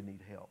that really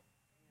need help.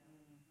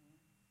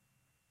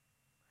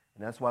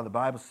 And that's why the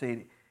Bible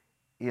said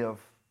if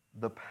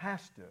the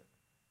pastor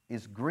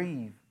is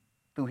grieved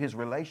through his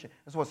relation,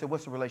 that's why I said,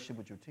 what's the relationship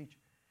with your teacher?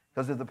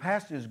 Because if the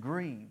pastor is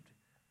grieved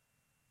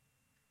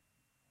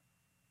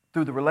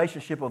through the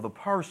relationship of the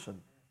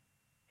person,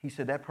 he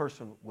said that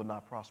person will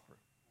not prosper.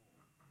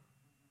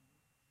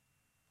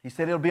 He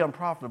said it'll be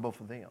unprofitable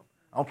for them.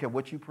 I don't care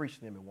what you preach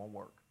to them, it won't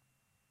work.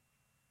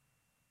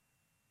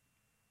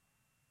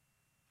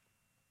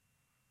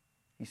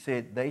 He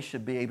said they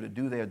should be able to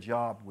do their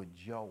job with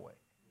joy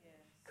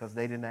because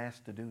they didn't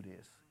ask to do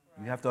this.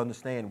 You have to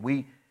understand,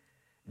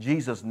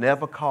 Jesus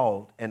never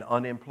called an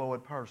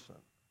unemployed person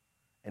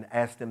and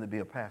asked them to be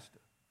a pastor.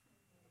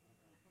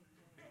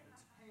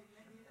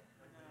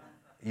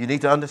 You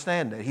need to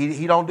understand that.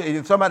 He don't.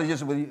 If somebody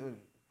just, you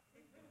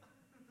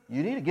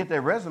need to get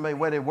their resume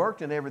where they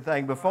worked and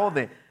everything before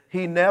then.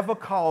 He never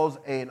calls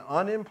an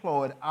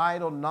unemployed,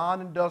 idle,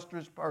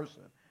 non-industrious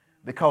person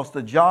because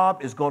the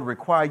job is going to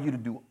require you to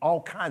do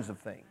all kinds of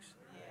things.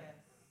 Yes.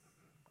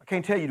 I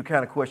can't tell you the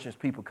kind of questions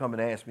people come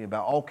and ask me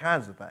about all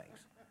kinds of things.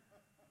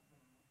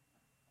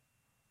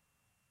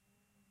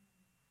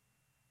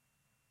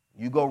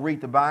 You go read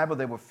the Bible,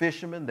 they were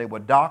fishermen, they were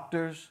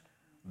doctors,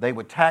 they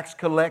were tax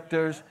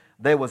collectors.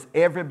 There was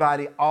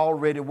everybody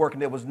already working.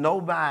 There was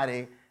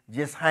nobody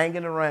just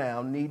hanging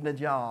around needing a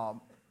job.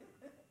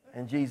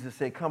 And Jesus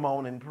said, come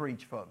on and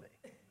preach for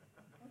me.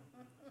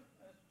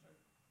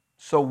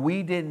 So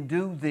we didn't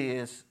do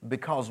this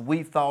because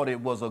we thought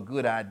it was a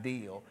good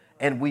ideal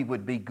and we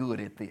would be good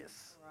at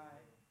this.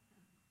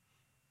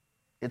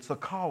 It's a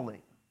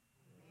calling.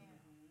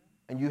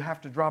 And you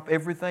have to drop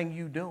everything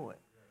you're doing.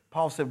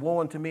 Paul said, woe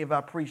unto me if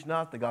I preach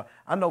not the gospel.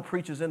 I know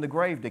preachers in the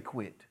grave that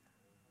quit.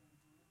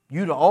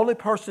 You're the only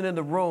person in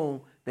the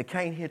room that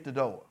can't hit the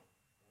door.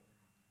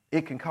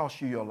 It can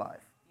cost you your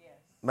life. Yes.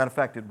 Matter of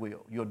fact, it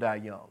will. You'll die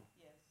young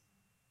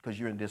because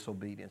you're in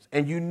disobedience.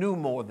 And you knew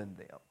more than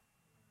them.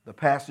 The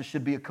pastor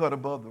should be a cut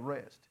above the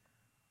rest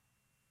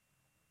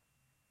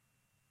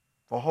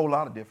for a whole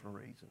lot of different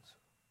reasons.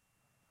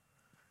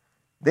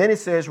 Then it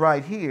says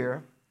right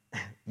here,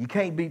 you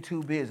can't be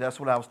too busy. That's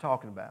what I was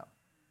talking about.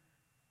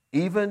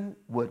 Even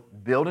with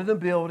building a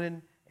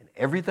building and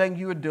everything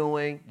you're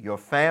doing, your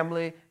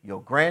family,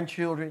 your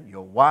grandchildren,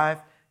 your wife,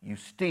 you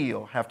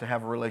still have to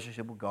have a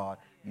relationship with God.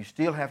 You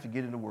still have to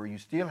get in the Word. You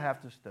still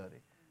have to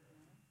study.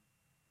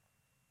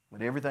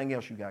 With everything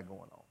else you got going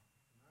on.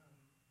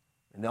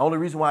 And the only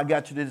reason why I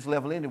got you to this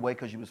level anyway,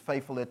 because you was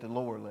faithful at the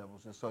lower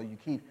levels. And so he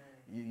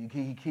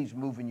keeps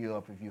moving you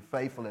up if you're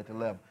faithful at the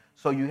level.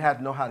 So you have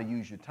to know how to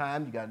use your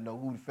time. You got to know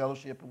who to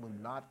fellowship and who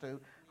not to.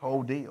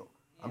 Whole deal.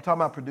 Yes. I'm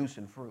talking about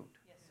producing fruit.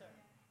 Yes, sir.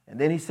 And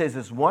then he says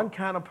there's one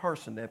kind of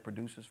person that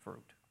produces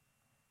fruit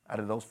out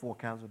of those 4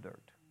 kinds of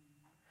dirt.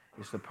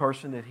 It's the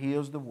person that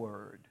hears the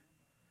word.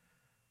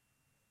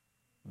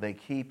 They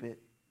keep it.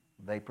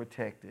 They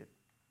protect it.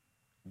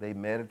 They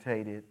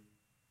meditate it.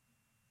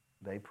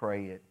 They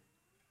pray it.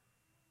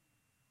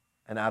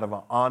 And out of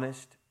an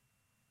honest,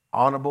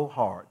 honorable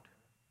heart,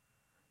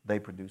 they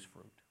produce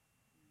fruit.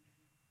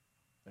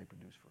 They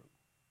produce fruit.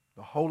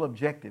 The whole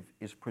objective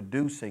is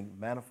producing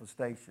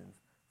manifestations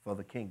for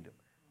the kingdom.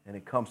 And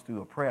it comes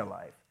through a prayer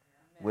life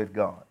with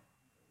God.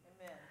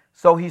 Amen.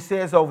 So he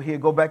says over here,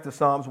 go back to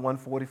Psalms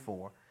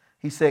 144.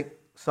 He said,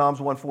 Psalms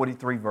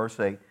 143, verse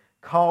 8,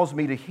 cause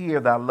me to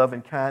hear thy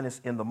loving kindness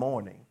in the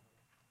morning.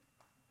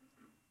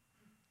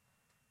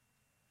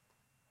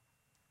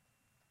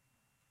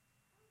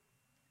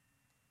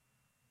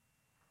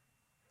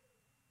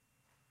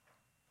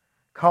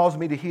 Cause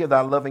me to hear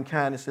thy loving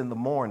kindness in the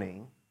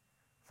morning,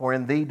 for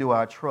in thee do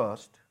I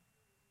trust.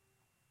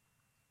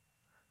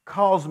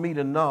 Cause me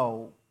to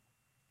know,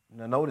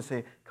 now notice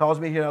here, cause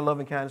me to hear thy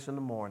loving kindness in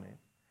the morning.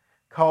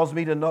 Cause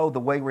me to know the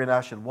way wherein I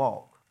should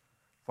walk,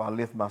 for I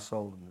lift my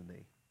soul unto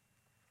thee.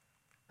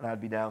 And I'd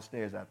be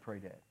downstairs, I'd pray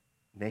that.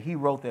 Now he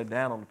wrote that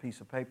down on a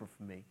piece of paper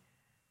for me,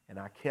 and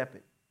I kept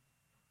it.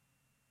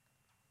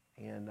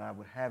 And I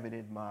would have it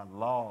in my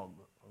log,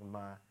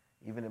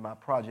 even in my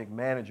project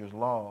manager's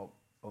log,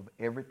 of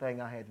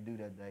everything I had to do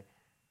that day.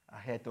 I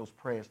had those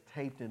prayers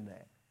taped in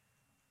that.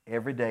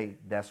 Every day,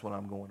 that's what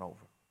I'm going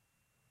over.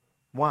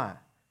 Why?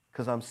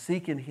 Because I'm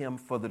seeking him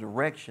for the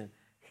direction.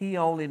 He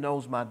only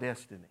knows my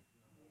destiny.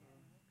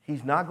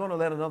 He's not going to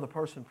let another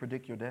person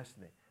predict your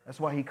destiny. That's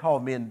why he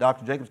called me, and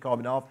Dr. Jacobs called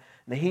me off.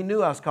 Now, he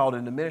knew I was called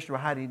in the ministry.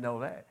 How did he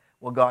know that?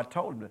 Well, God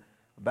told him.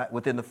 Back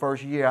within the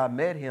first year I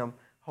met him,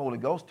 Holy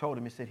Ghost told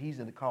him, he said,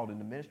 he's called in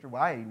the ministry.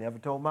 Well, I ain't never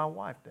told my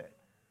wife that.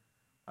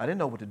 I didn't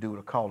know what to do with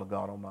a call of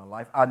God on my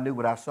life. I knew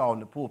what I saw in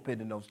the pulpit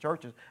in those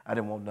churches. I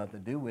didn't want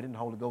nothing to do with it. And the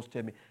Holy Ghost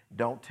told me,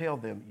 don't tell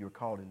them you're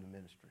called in the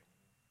ministry.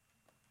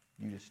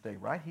 You just stay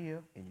right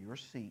here in your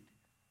seat.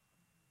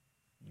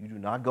 You do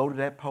not go to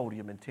that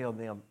podium and tell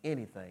them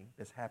anything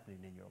that's happening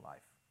in your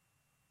life.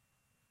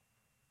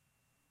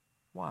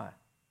 Why?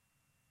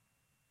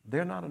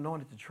 They're not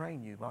anointed to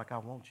train you like I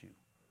want you.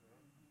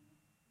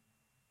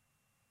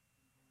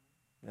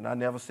 And I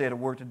never said a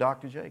word to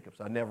Dr. Jacobs.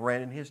 I never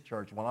ran in his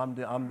church. Well, I'm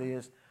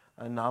this,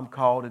 and I'm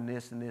called in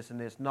this and this and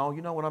this. No,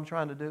 you know what I'm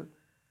trying to do?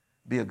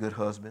 Be a good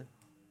husband.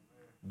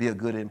 Be a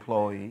good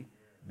employee.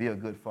 Be a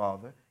good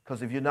father.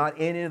 Because if you're not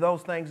any of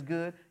those things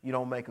good, you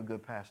don't make a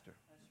good pastor.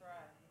 That's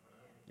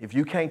right. If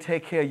you can't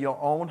take care of your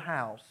own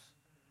house,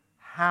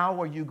 how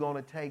are you going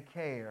to take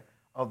care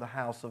of the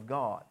house of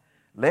God?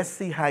 Let's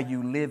see how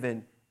you live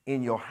in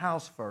your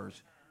house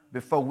first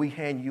before we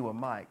hand you a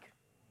mic.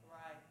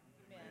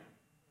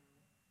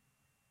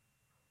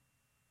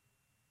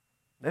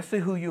 Let's see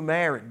who you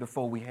married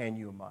before we hand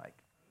you a mic.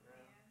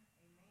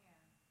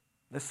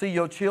 Let's see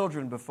your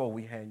children before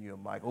we hand you a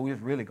mic. Oh,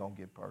 it's really going to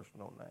get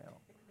personal now.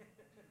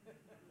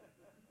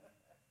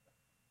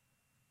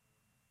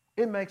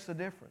 It makes a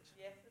difference.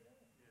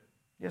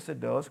 Yes, it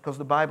does, because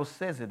the Bible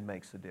says it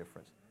makes a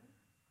difference.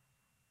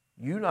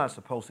 You're not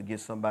supposed to get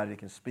somebody that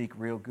can speak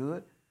real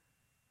good.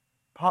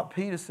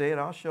 Peter said,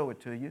 I'll show it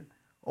to you.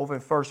 Over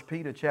in 1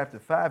 Peter chapter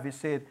 5,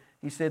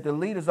 he said the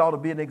leaders ought to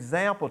be an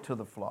example to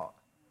the flock.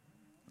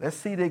 Let's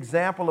see the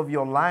example of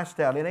your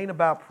lifestyle. It ain't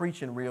about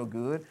preaching real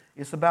good.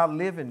 It's about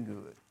living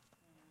good.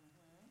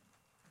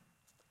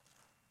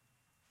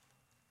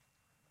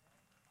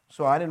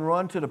 So I didn't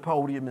run to the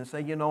podium and say,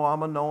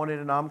 I'm anointed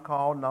and I'm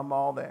called and I'm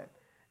all that,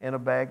 and a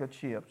bag of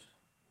chips.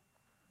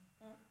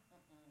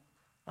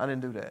 I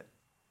didn't do that.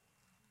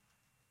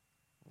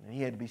 And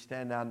he had to be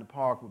standing out in the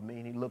park with me,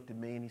 and he looked at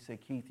me and he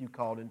said, Keith, you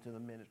called into the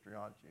ministry,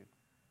 aren't you?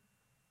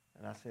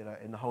 And I said,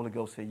 and the Holy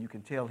Ghost said, you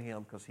can tell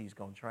him because he's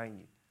going to train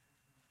you.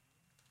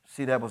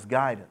 See, that was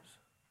guidance.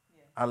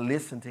 Yeah. I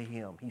listened to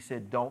him. He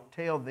said, don't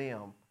tell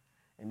them.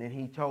 And then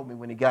he told me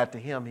when he got to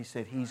him, he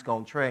said, he's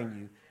going to train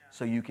you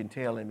so you can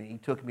tell him. And he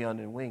took me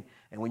under the wing.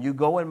 And when you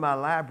go in my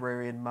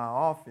library, in my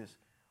office,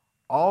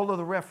 All of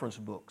the reference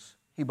books,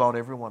 he bought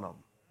every one of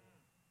them.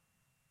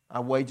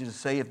 I wager to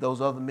say if those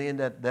other men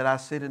that I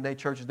sit in their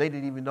churches, they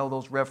didn't even know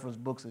those reference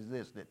books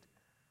existed.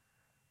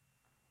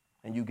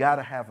 And you got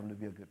to have them to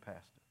be a good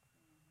pastor.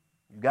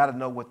 You got to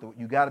know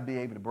you got to be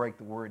able to break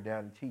the word down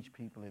and teach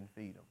people and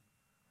feed them.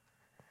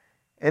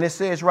 And it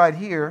says right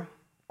here,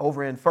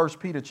 over in 1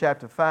 Peter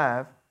chapter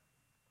 5,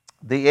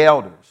 the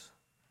elders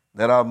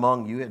that are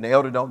among you, and the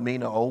elder don't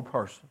mean an old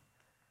person,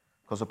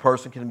 because a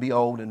person can be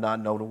old and not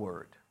know the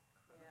word.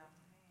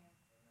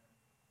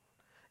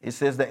 It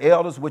says, the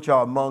elders which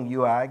are among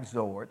you I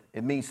exhort.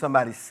 It means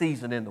somebody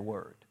seasoned in the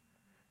word.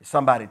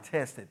 Somebody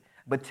tested.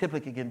 But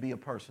typically it can be a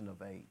person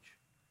of age.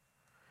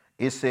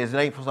 It says, it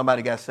ain't for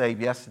somebody got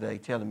saved yesterday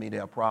telling me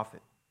they're a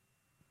prophet.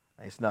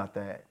 It's not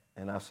that.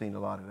 And I've seen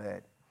a lot of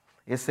that.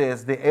 It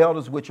says, the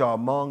elders which are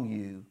among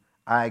you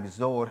I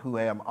exhort, who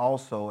am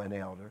also an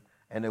elder,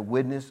 and a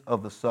witness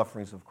of the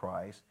sufferings of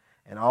Christ,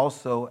 and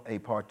also a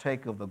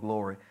partaker of the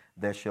glory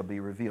that shall be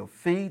revealed.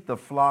 Feed the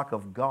flock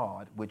of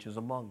God which is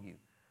among you.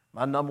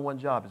 My number one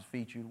job is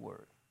feed you the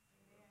word.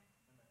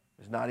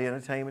 It's not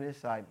entertainment and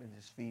excitement,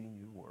 it's feeding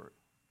you the word.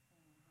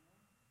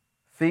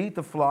 Feed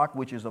the flock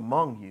which is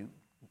among you.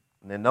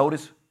 And then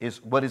notice,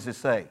 what does it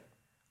say?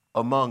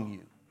 Among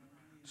you.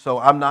 So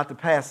I'm not the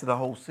pastor of the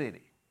whole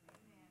city.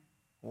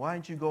 Why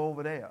didn't you go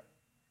over there?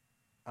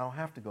 I don't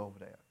have to go over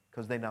there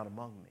because they're not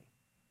among me.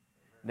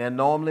 Now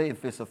normally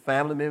if it's a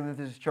family member of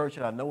this church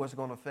and I know it's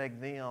going to affect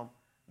them,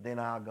 then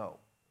I'll go.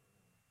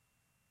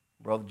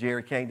 Brother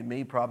Jerry came to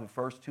me probably the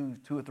first two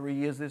or 3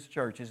 years of this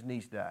church. His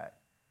niece died.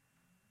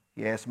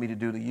 He asked me to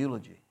do the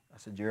eulogy. I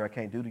said, Jerry, I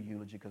can't do the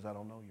eulogy because I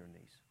don't know your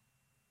niece.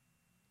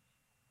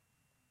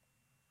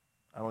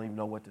 I don't even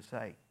know what to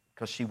say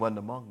because she wasn't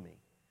among me.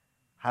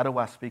 How do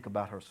I speak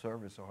about her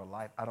service or her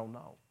life? I don't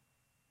know.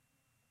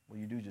 Well,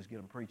 you do just get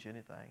them to preach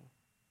anything.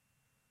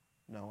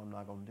 No, I'm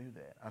not going to do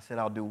that. I said,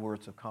 I'll do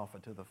words of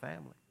comfort to the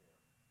family.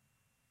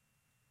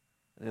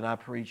 Then I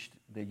preached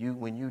that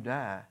when you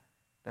die,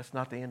 that's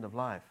not the end of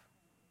life.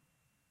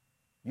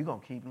 You're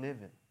going to keep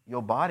living.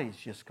 Your body is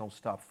just going to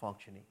stop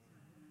functioning.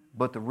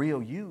 But the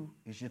real you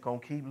is just going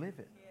to keep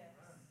living. Yes.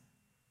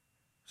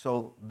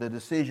 So the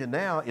decision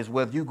now is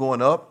whether you're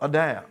going up or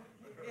down.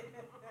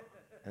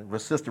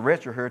 And Sister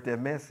Retcher heard that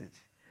message.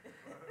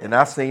 And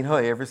I've seen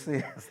her ever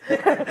since.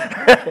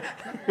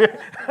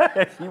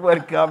 She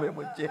wasn't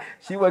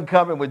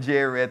coming with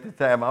Jerry at the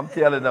time. I'm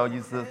telling on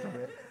you,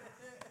 Sister.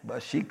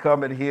 But she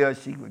coming here,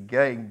 she was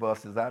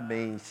gangbusters. I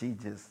mean, she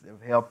just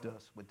helped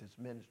us with this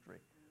ministry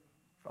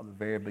from the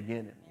very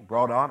beginning.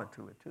 Brought honor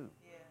to it, too.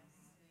 Yes.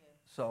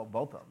 So,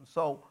 both of them.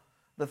 So,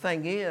 the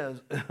thing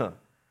is,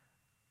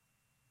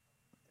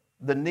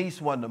 the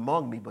niece wasn't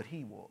among me, but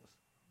he was.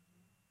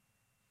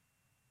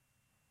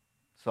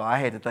 So, I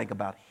had to think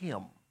about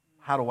him.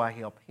 How do I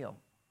help him?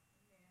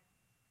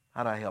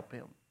 How do I help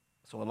him?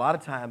 So, a lot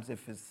of times,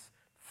 if it's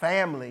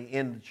family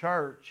in the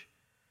church,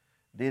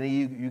 then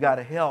you got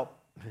to help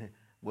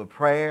with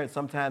prayer and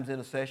sometimes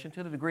intercession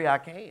to the degree I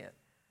can.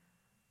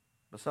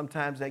 But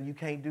sometimes that you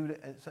can't do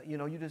that. You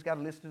know, you just got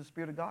to listen to the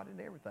Spirit of God in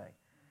everything.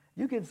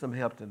 You getting some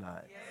help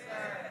tonight. Yes,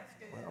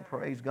 sir. Well,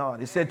 praise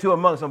God. It said to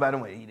among somebody,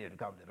 well, he didn't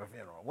come to the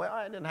funeral. Well,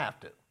 I didn't have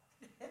to.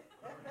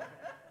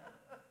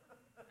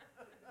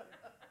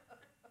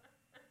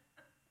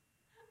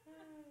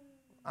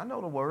 I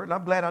know the word, and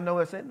I'm glad I know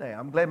it's in there.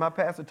 I'm glad my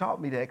pastor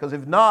taught me that, because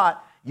if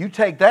not, you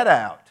take that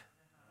out.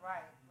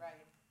 Right.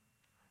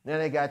 Then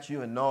they got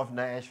you in North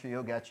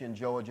Nashville, got you in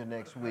Georgia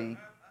next week.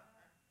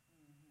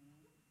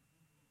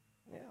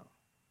 Yeah.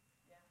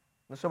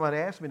 When somebody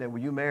asked me that, will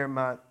you marry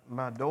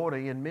my daughter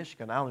in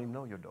Michigan? I don't even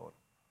know your daughter.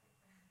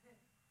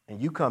 And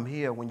you come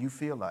here when you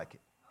feel like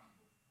it.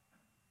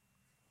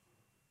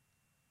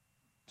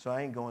 So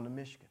I ain't going to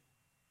Michigan.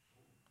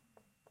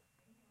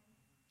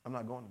 I'm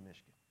not going to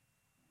Michigan.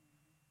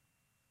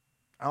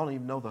 I don't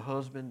even know the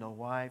husband, no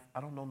wife.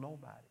 I don't know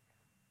nobody.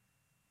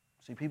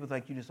 See, people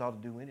think you just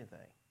ought to do anything.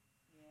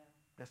 Yeah.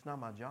 That's not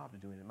my job to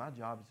do anything. My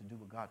job is to do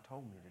what God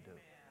told me to do.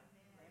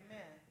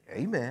 Amen.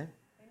 Amen.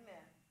 Amen.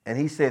 And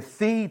he said,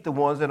 feed the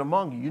ones that are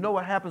among you. You know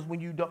what happens when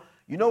you don't?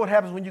 You know what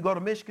happens when you go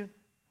to Michigan?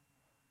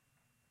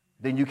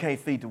 Then you can't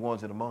feed the ones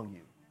that are among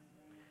you.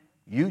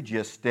 You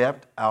just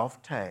stepped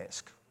off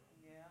task.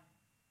 Yeah.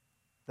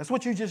 That's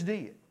what you just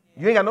did.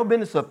 Yeah. You ain't got no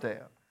business up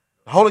there.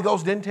 The Holy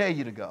Ghost didn't tell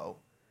you to go.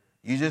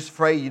 You just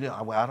afraid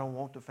well, I don't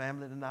want the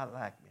family to not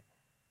like me.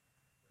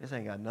 This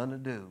ain't got nothing to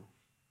do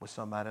with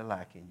somebody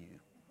liking you.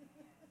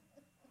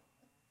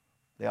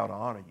 They ought to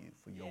honor you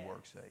for your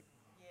work's sake.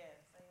 Yes,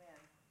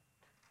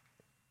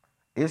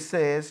 amen. It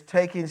says,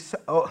 I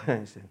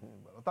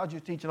thought you were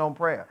teaching on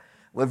prayer.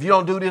 Well, if you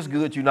don't do this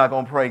good, you're not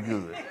going to pray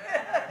good.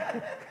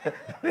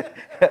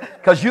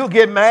 Because you'll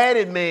get mad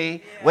at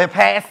me when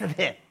Pastor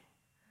did.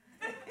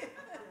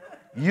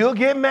 You'll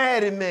get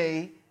mad at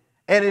me.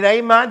 And it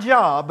ain't my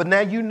job, but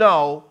now you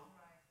know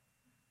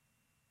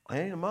I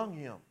ain't among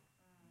him.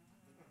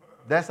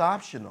 That's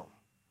optional.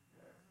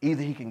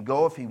 Either he can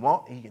go if he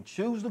wants, he can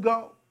choose to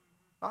go.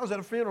 I was at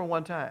a funeral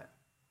one time.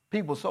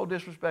 People were so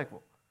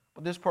disrespectful.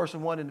 But this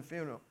person wanted the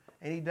funeral.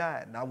 and he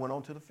died. And I went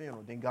on to the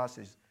funeral. Then God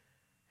says,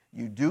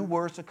 you do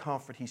words of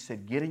comfort. He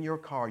said, get in your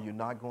car. You're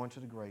not going to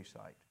the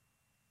gravesite.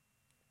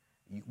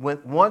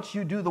 Once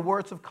you do the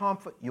words of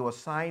comfort, your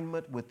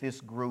assignment with this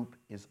group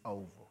is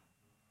over.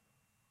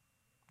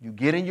 You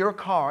get in your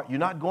car. You're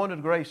not going to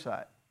the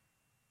gravesite.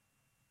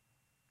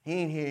 He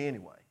ain't here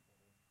anyway.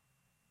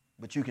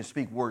 But you can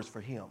speak words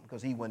for him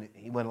because he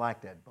wouldn't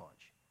like that bunch.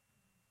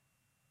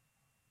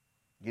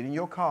 Get in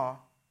your car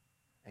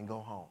and go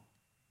home.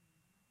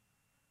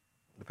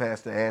 The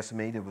pastor asked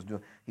me,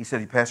 he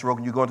said, Pastor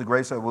Rogan, you going to the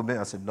gravesite with me?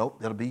 I said, nope,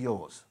 that'll be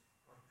yours.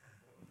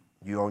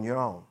 You're on your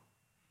own.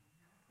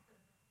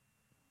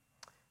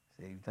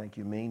 Say, you think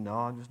you mean? No,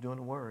 I'm just doing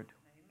the word.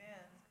 Amen.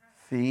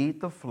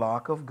 Feed the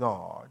flock of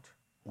God,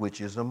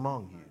 which is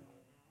among you,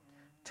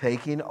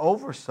 taking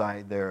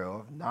oversight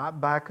thereof,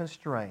 not by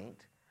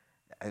constraint.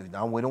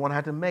 Now, we don't want to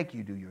have to make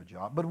you do your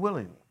job, but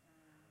willingly.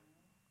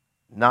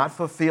 Not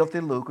for filthy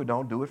lucre,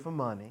 don't do it for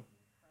money,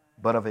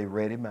 but of a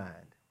ready mind.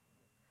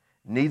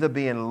 Neither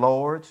being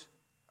lords.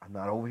 I'm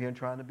not over here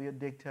trying to be a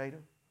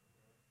dictator,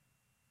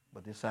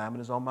 but the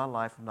assignment is on my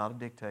life. I'm not a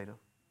dictator.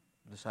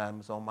 The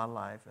assignment is on my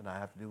life, and I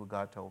have to do what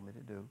God told me to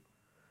do.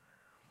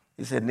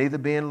 He said, neither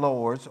being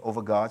lords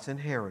over God's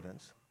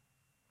inheritance,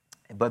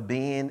 but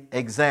being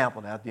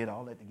example. Now, I did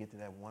all that to get to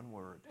that one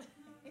word.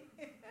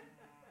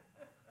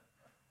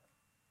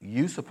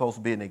 You're supposed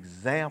to be an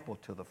example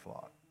to the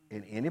flock.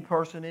 And any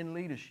person in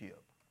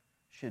leadership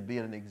should be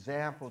an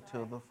example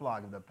to the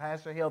flock. If the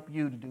pastor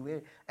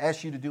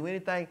asks you to do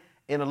anything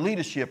in a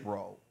leadership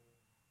role,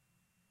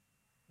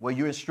 where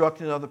you're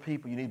instructing other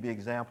people, you need to be an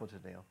example to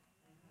them.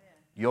 Amen.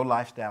 Your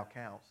lifestyle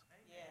counts.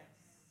 Yes.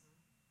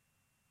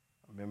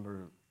 I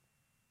remember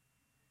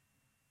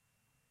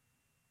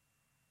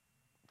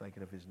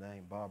thinking of his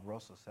name, Bob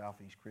Russell,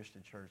 Southeast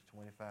Christian Church,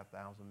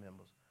 25,000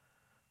 members,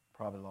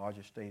 probably the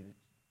largest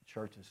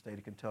church in the state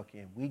of Kentucky,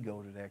 and we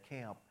go to their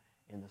camp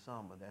in the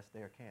summer. That's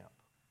their camp.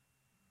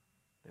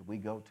 That we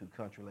go to,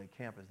 Country Lake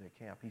Camp is their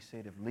camp. He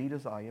said if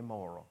leaders are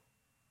immoral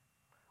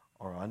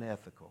or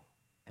unethical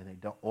and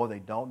they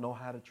don't know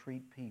how to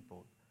treat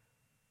people,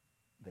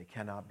 they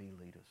cannot be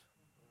leaders.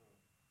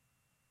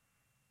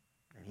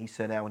 And he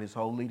sat down with his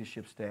whole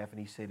leadership staff and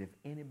he said if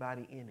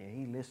anybody in there,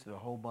 he listed a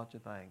whole bunch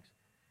of things.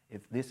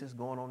 If this is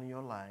going on in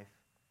your life,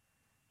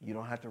 you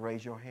don't have to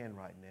raise your hand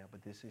right now,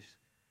 but this is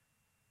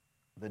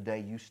the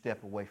day you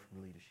step away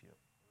from leadership.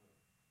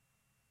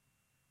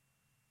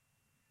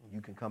 You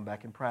can come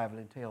back in private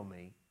and tell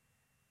me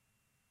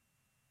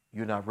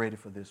you're not ready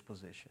for this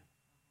position.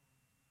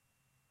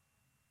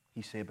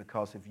 He said,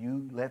 because if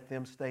you let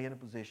them stay in a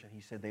position, he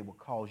said, they will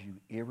cause you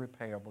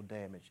irreparable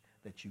damage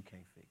that you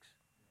can't fix.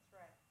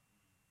 That's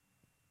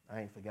right.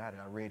 I ain't forgot it.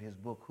 I read his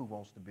book, Who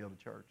Wants to Build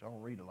a Church? I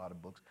don't read a lot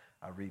of books.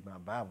 I read my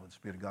Bible. The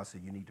Spirit of God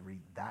said, you need to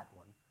read that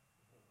one.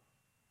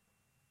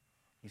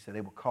 He said,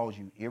 they will cause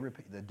you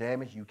the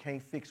damage you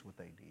can't fix what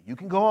they did. You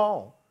can go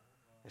on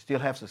and still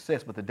have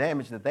success, but the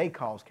damage that they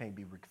cause can't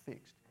be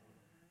fixed.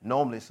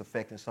 Normally, it's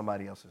affecting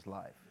somebody else's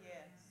life. Yes,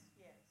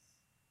 yes.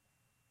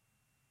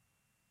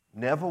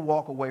 Never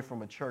walk away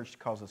from a church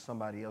because of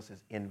somebody else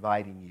is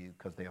inviting you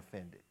because they're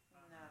offended.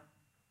 No.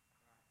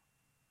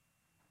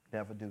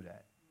 Never do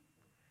that.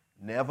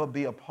 Never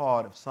be a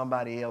part of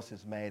somebody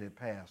else's mad at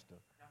pastor.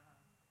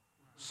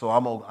 So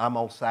I'm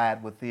on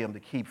side with them to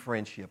keep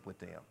friendship with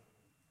them.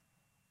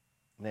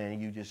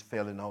 Then you just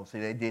fell in on. See,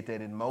 they did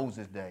that in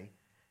Moses' day.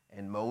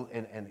 And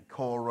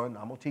Korah, and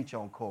I'm going to teach you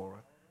on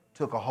Korah,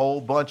 took a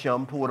whole bunch of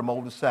them, pulled them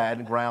over the side,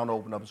 and the ground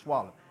opened up and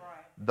swallowed. Right.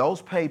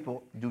 Those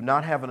people do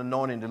not have an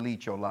anointing to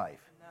lead your life.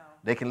 No.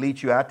 They can lead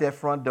you out that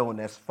front door,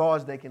 and as far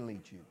as they can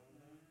lead you.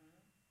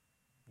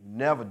 Mm-hmm.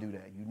 Never do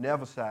that. You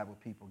never side with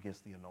people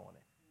against the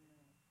anointing.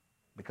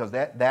 Because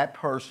that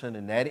person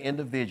and that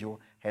individual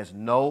has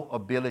no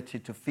ability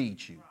to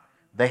feed you. Right.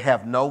 They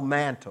have no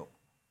mantle.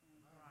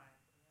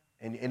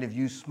 Right. And if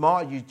you're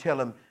smart, you tell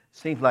them,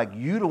 seems like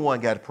you the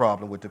one got a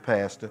problem with the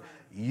pastor.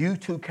 You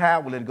too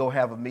cowardly to go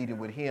have a meeting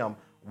with him.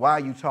 Why are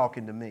you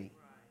talking to me?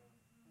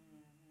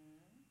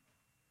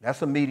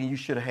 That's a meeting you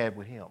should have had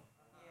with him.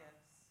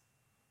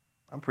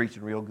 I'm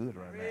preaching real good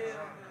right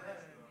now.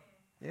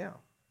 Yeah.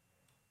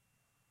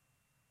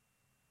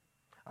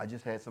 I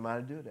just had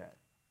somebody do that.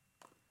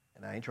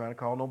 And I ain't trying to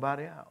call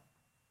nobody out.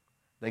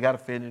 They got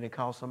offended and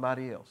called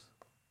somebody else.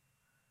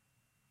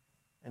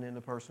 And then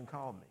the person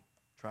called me,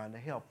 trying to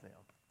help them.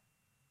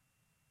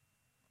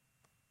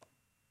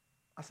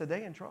 I said,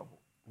 they in trouble.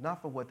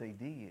 Not for what they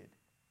did.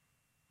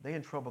 They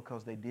in trouble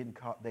because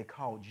they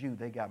called you.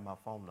 They got my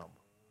phone number.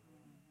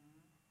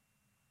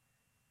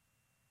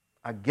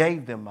 I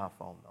gave them my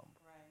phone number.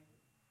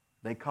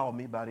 Right. They called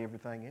me about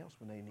everything else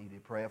when they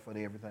needed prayer for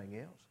everything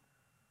else.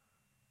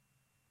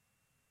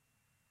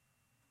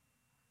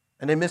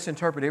 And they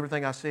misinterpret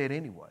everything I said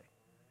anyway.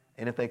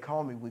 And if they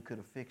called me, we could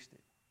have fixed it.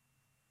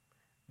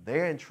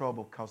 They're in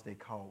trouble because they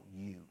called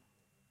you.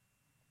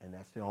 And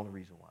that's the only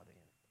reason why they're in.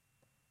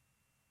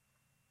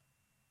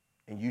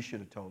 And you should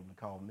have told them to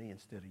call me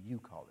instead of you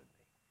calling me.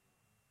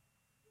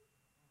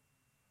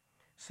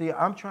 See,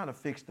 I'm trying to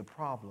fix the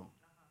problem.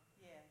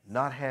 Yes.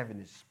 not having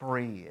it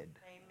spread.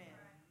 Amen.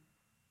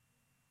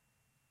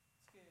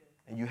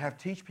 And you have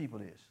to teach people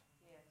this.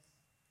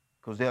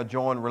 Because they'll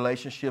join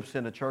relationships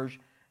in the church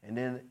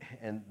and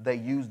they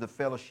use the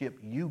fellowship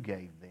you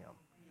gave them.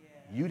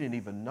 You didn't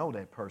even know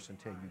that person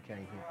till you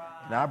came here.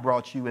 And I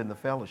brought you in the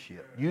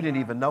fellowship. You didn't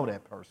even know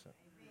that person.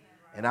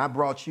 And I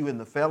brought you in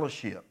the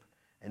fellowship.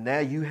 And now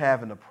you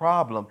having a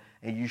problem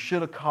and you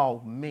should have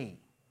called me.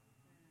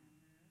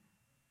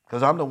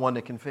 Because I'm the one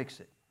that can fix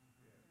it.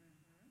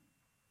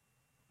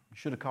 You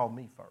should have called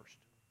me first.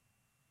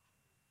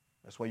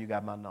 That's why you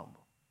got my number.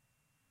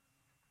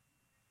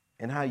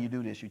 And how you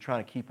do this, you're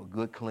trying to keep a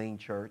good, clean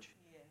church,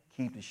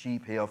 keep the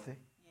sheep healthy.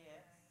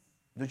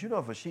 Did you know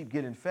if a sheep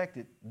get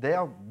infected,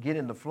 they'll get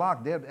in the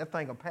flock, that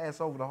thing will pass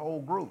over the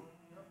whole group.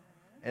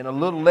 And a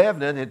little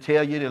leaven, it'll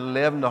tell you to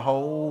leaven the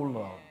whole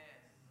lump.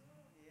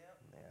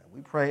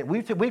 We pray.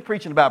 We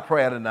preaching about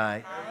prayer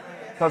tonight.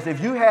 Because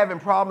if you having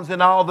problems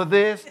in all of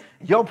this,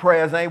 your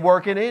prayers ain't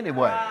working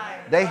anyway.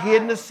 They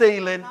hitting the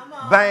ceiling,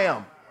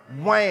 bam,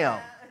 wham.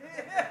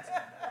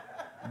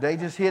 They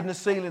just hitting the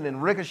ceiling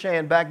and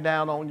ricocheting back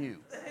down on you.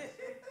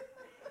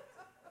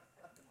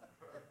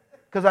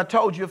 Because I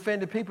told you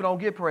offended people don't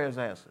get prayers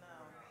answered.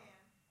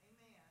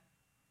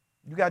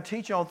 You got to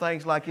teach on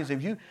things like this.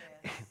 If you,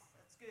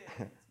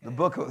 the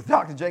book of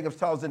Dr. Jacobs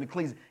tells us in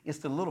Ecclesiastes, it's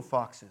the little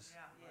foxes.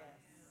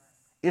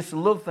 It's the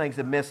little things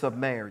that mess up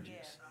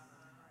marriages.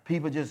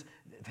 People just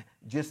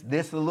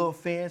this little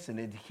fence and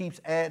it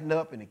keeps adding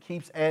up and it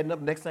keeps adding up.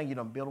 Next thing you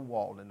done build a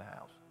wall in the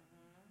house.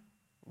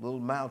 Little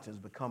mountains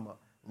become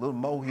little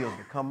molehills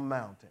become a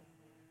mountain.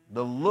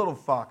 The little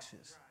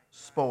foxes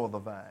spoil the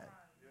vine.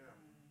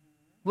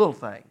 Little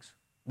things,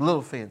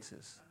 little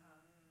fences.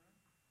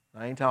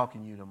 I ain't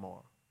talking to you no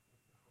more.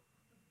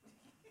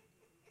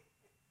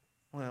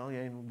 Well,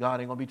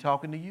 God ain't going to be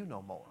talking to you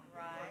no more.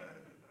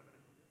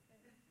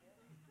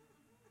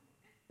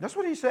 That's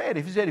what he said.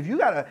 He said,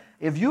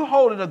 if you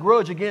holding a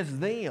grudge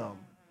against them,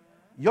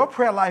 your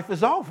prayer life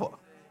is over.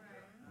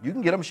 You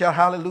can get them to shout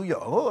hallelujah.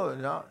 Oh,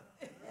 no.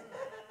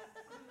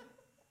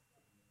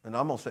 And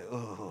I'm going to say,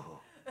 oh.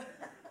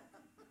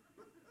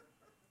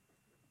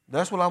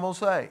 That's what I'm going to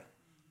say.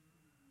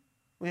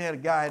 We had a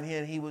guy in here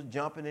and he was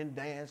jumping and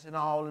dancing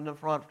all in the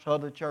front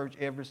of the church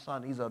every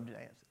Sunday. He's up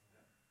dancing.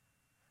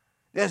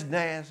 Just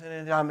dancing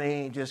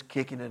and just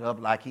kicking it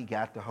up like he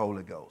got the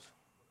Holy Ghost.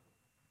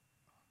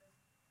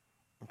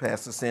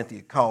 Pastor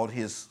Cynthia called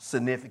his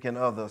significant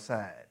other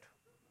aside.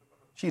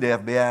 She's the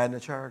FBI in the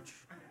church.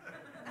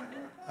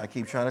 I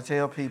keep trying to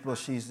tell people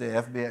she's the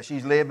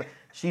FBI.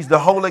 She's the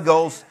Holy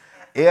Ghost,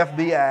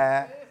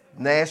 FBI,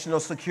 National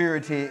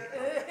Security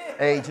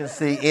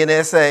Agency,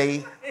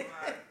 NSA.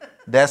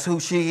 That's who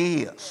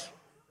she is.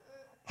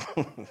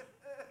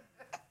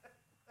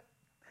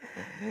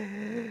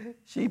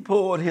 She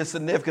pulled his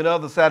significant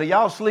other aside.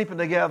 Y'all sleeping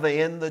together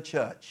in the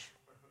church.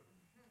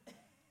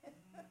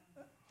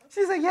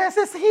 She said, yes,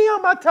 it's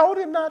him. I told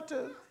him not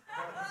to.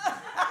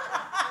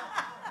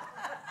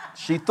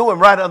 She threw him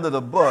right under the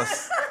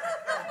bus.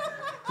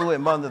 Threw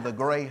him under the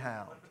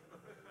Greyhound.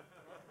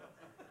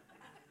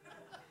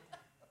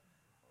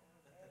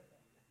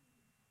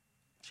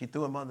 She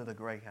threw him under the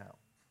Greyhound.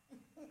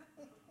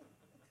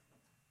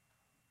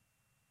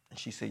 And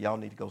she said, y'all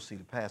need to go see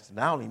the pastor.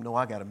 Now I don't even know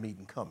I got a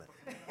meeting coming.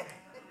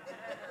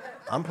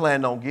 I'm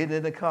planning on getting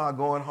in the car,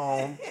 going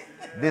home.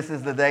 This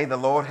is the day the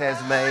Lord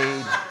has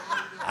made.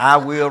 I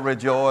will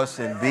rejoice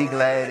and be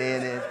glad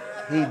in it.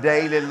 He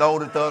daily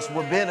loadeth us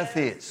with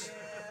benefits.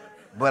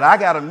 But I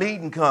got a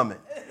meeting coming.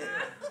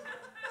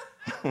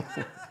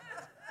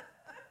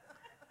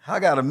 I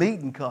got a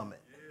meeting coming.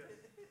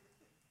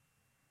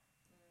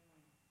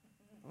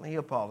 He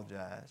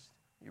apologized.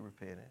 He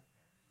repented.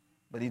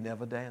 But he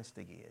never danced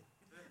again.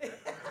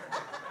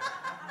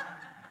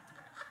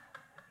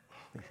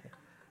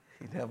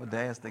 He never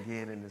danced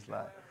again in his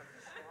life.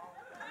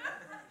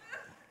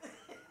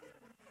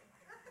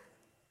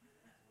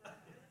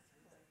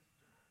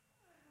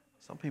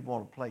 Some people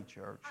want to play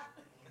church.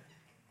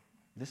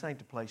 This ain't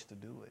the place to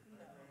do it.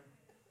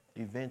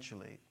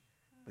 Eventually,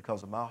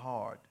 because of my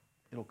heart,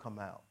 it'll come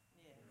out.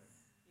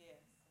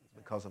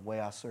 Because of the way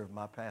I serve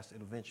my pastor,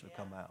 it'll eventually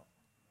come out.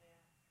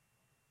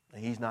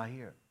 And he's not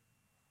here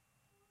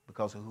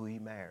because of who he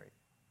married.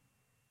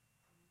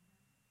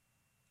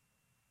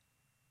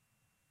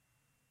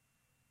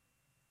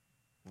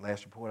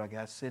 Last report I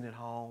got, sitting at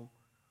home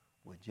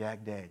with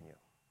Jack Daniel.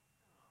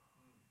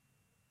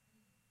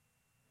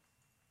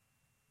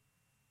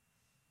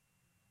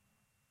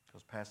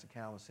 Because Pastor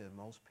Calvin said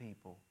most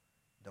people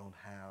don't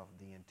have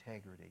the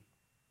integrity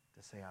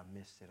to say, I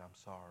missed it, I'm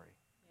sorry.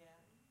 Yeah.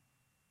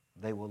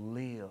 They will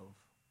live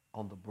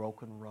on the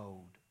broken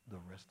road the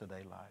rest of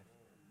their life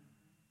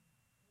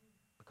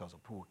because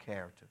of poor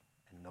character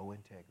and no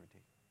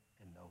integrity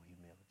and no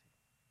humility.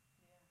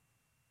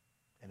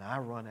 Yeah. And I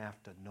run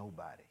after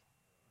nobody.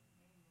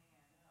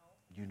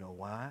 You know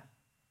why?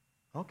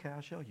 Okay,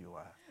 I'll show you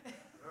why.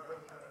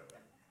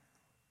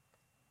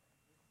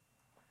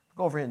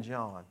 Go over in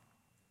John.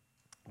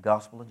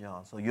 Gospel of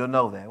John. So you'll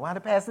know that. Why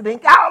the pastor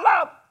didn't call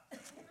up?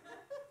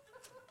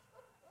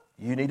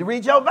 You need to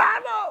read your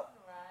Bible.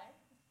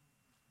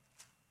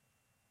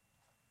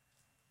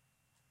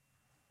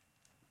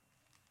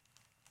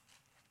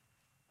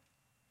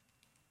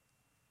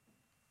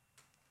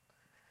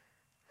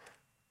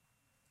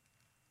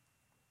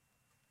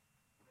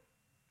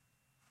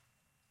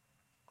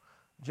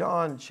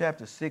 John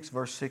chapter 6,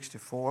 verse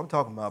 64. I'm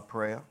talking about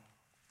prayer.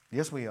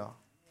 Yes, we are.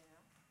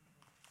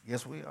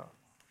 Yes, we are.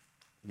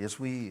 Yes,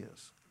 we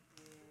is.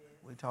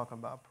 We're talking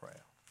about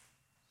prayer.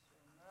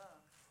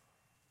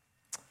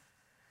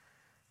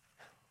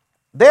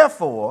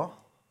 Therefore,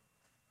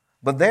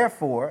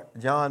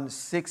 John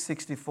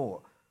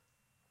 6:64.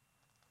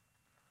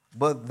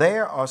 But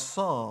there are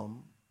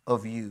some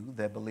of you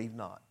that believe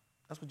not.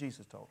 That's what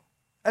Jesus told them.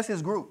 That's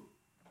his group.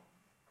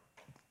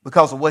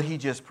 Because of what he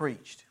just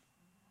preached.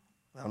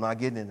 I'm not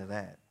getting into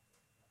that.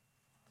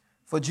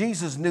 For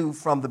Jesus knew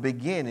from the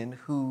beginning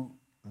who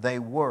they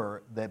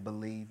were that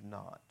believed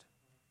not.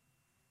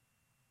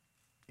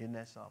 Isn't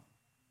that something?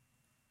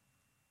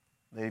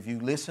 That if you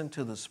listen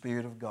to the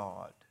Spirit of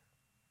God,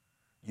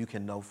 you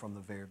can know from the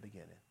very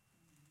beginning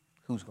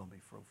who's going to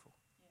be fruitful.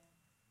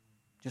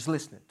 Just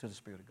listening to the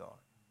Spirit of God.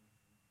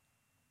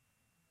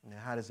 Now,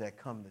 how does that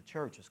come to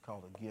church? It's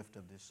called a gift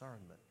of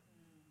discernment.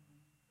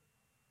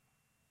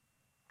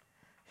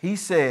 He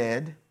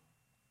said,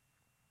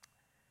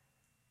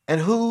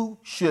 and who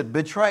should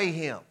betray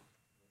him?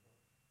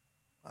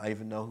 I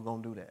even know who's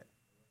going to do that.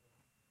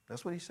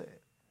 That's what he said.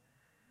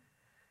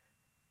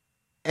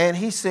 And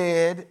he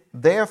said,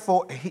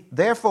 therefore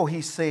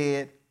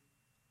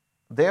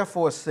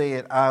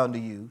said I unto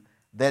you,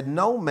 that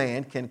no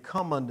man can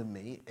come unto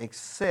me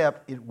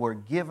except it were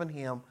given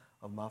him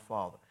of my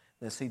Father.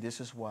 Now see,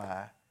 this is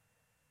why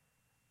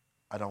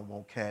I don't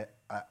want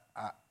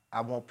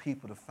I want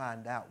people to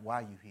find out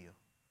why you're here.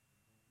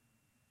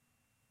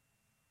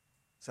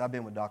 So I've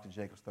been with Dr.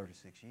 Jacobs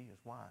 36 years.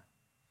 Why?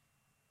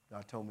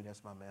 God told me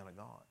that's my man of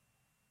God.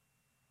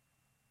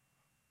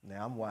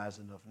 Now I'm wise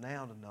enough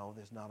now to know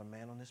there's not a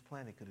man on this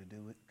planet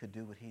could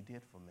do what he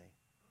did for me.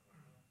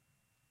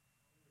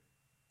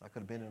 I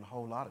could have been in a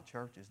whole lot of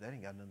churches. That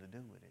ain't got nothing to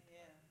do with it.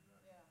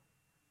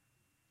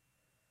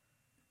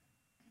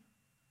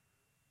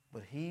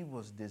 But he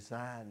was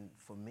designed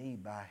for me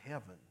by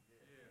heaven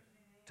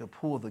to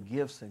pull the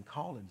gifts and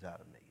callings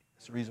out of me.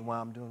 That's the reason why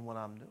I'm doing what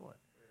I'm doing.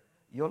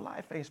 Your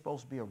life ain't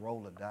supposed to be a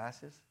roll of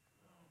dice,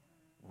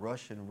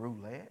 Russian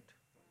roulette.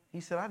 He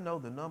said, I know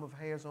the number of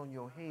hairs on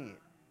your head.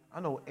 I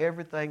know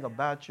everything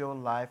about your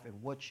life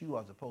and what you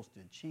are supposed to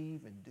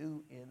achieve and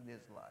do in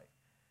this life.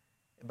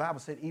 The Bible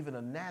said even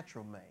a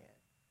natural man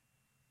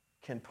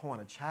can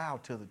point a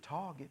child to the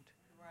target.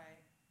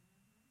 Right.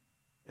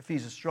 If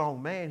he's a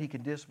strong man, he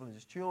can discipline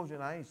his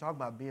children. I ain't talking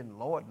about being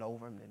lording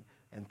over him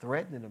and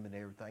threatening them and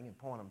everything and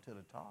point them to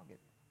the target.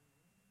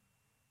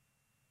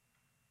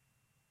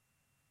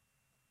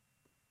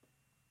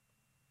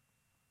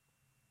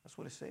 That's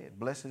what it said.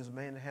 Blessed is the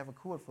man that have a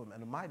cord for him,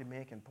 and a mighty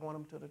man can point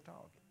him to the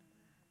target.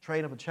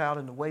 Train up a child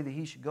in the way that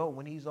he should go.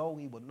 When he's old,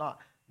 he will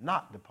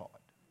not depart.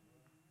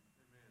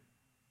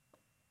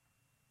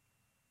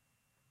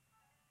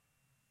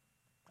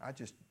 I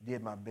just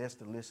did my best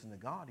to listen to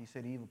God. He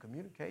said evil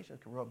communication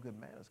corrupt good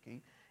manners,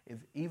 Keith.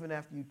 Even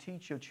after you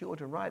teach your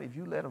children right, if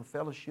you let them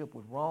fellowship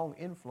with wrong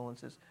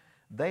influences,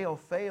 they'll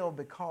fail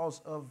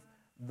because of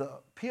the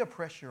peer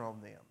pressure on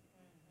them.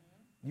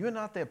 You're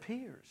not their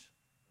peers.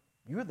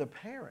 You're the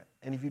parent.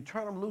 And if you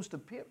turn them loose to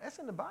peer, that's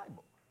in the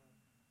Bible.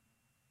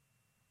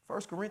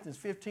 1 Corinthians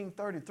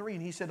 15:33,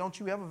 and he said, don't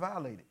you ever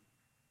violate it.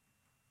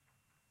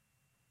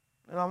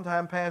 And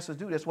sometimes pastors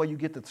do. That's why you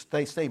get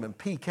the statement,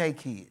 PK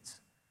kids.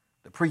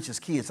 The preacher's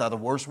kids are the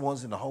worst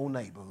ones in the whole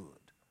neighborhood.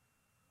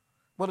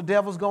 Well, the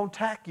devil's going to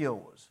attack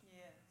yours.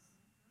 Yes.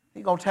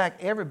 He's going to attack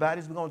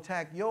everybody's. He's going to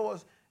attack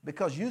yours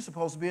because you're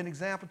supposed to be an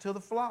example to the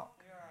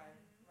flock. You're right.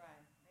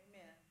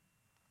 Amen.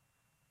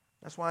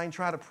 That's why I ain't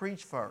try to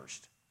preach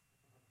first.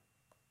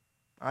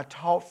 I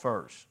taught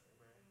first.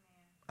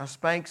 I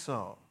spanked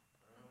some.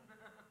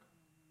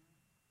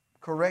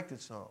 Corrected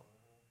some.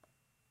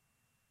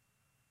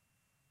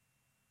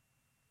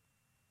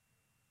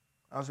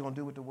 I was going to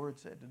do what the word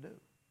said to do.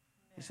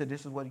 He said,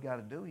 this is what you got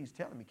to do. He's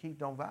telling me, Keith,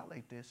 don't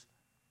violate this.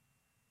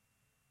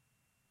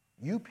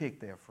 You pick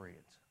their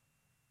friends.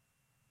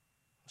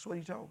 That's what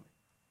he told me.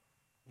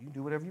 You can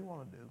do whatever you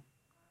want to do.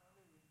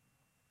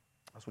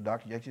 That's what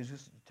Dr. Yates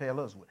used to tell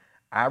us.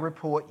 I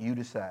report, you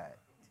decide.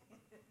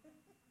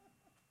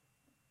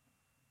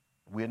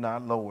 We're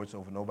not lords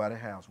over nobody's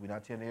house. We're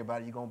not telling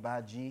everybody you're going to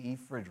buy GE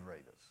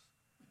refrigerators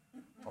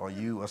or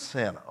you a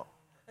Santa.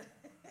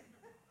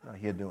 Not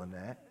here doing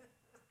that.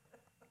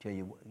 Tell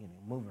you what,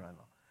 moving right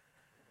along.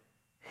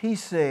 He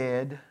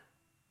said,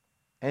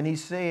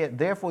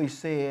 therefore he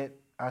said,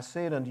 I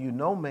said unto you,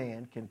 no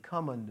man can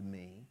come unto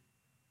me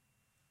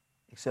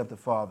except the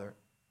Father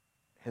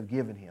have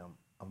given him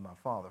of my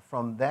Father.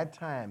 From that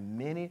time,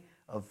 many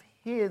of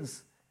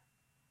his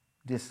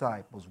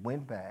disciples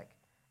went back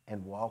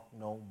and walked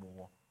no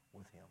more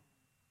with him.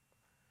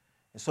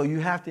 And so you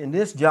have to, in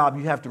this job,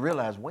 you have to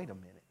realize, wait a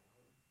minute.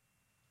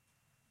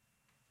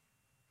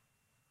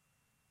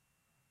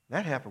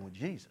 That happened with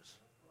Jesus.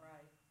 Right.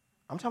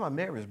 I'm talking about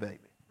Mary's baby.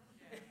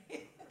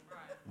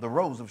 The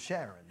rose of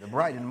Sharon, the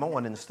bright and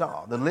morning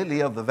star, the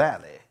lily of the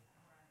valley.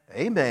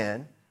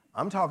 Amen.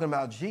 I'm talking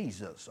about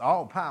Jesus.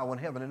 All power in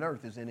heaven and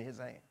earth is in his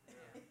hand.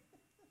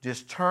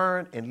 Just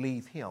turn and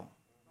leave him.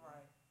 Right.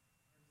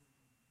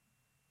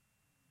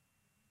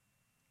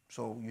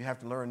 So you have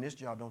to learn this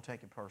job. Don't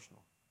take it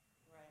personal.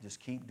 Right.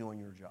 Just keep doing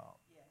your job.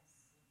 Yes.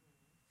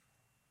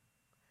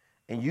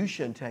 And you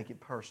shouldn't take it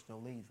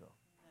personal either. No.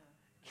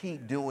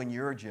 Keep doing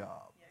your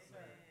job. Yes,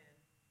 sir.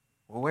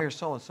 Well, where's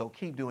so-and-so?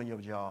 Keep doing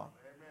your job.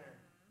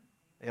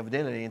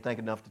 Evidently, they didn't think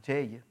enough to tell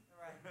you.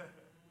 Right. Right.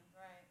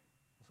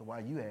 So why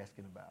are you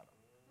asking about them?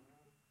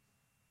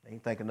 They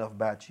didn't think enough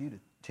about you to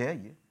tell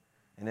you.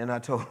 And then I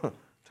told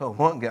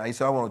one guy, he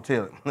said, I want to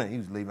tell him. He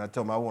was leaving. I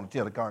told him, I want to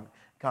tell the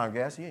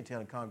congregation. You ain't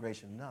telling the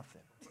congregation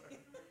nothing.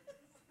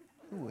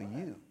 Who are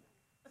you?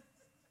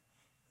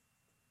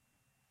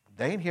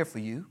 They ain't here for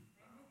you.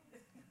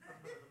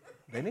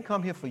 They didn't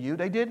come here for you.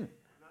 They didn't.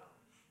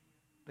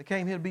 They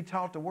came here to be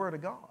taught the word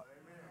of God.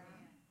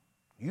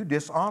 You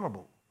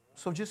dishonorable.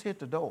 So just hit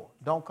the door.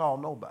 Don't call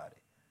nobody.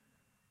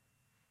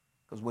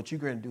 Because what you're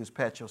going to do is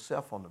pat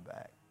yourself on the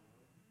back.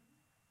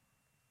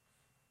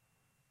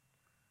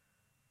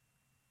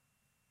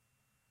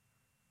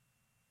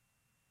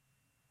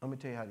 Let me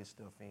tell you how this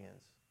stuff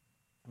ends.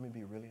 Let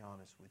me be really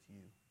honest with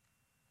you.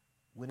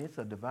 When it's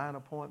a divine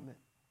appointment,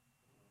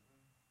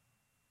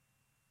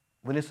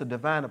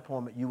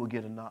 you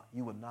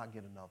will not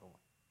get another one.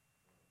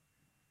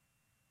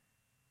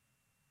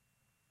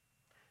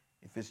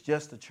 If it's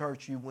just a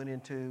church you went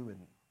into and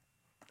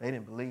they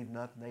didn't believe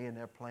nothing, they in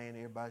there playing,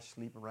 everybody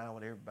sleeping around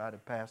with everybody,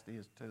 the pastor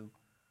is too.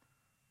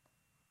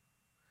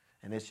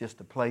 And it's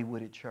just a play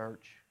with it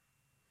church.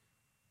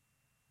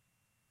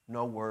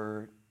 No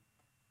word,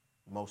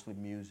 mostly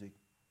music.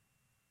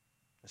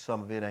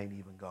 Some of it ain't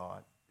even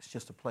God. It's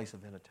just a place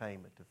of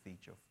entertainment to feed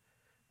you.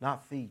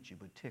 Not feed you,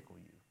 but tickle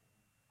you.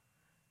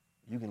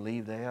 You can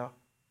leave there.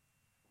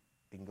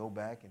 You can go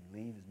back and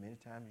leave as many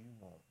times as you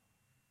want.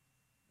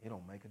 It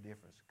don't make a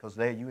difference. Because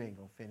there you ain't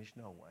going to finish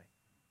no way.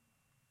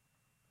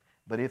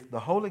 But if the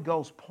Holy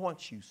Ghost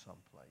points you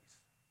someplace,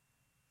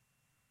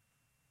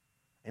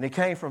 and it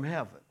came from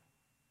heaven,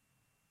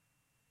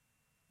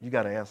 you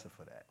got to answer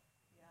for that.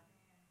 Yeah.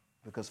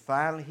 Because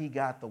finally he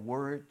got the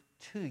word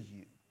to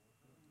you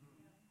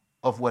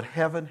of what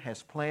heaven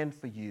has planned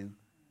for you,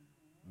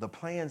 the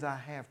plans I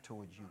have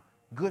towards you,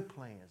 good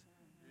plans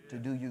to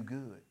do you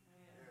good.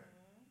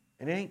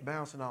 And it ain't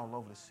bouncing all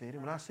over the city.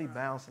 When I see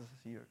bounces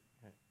here,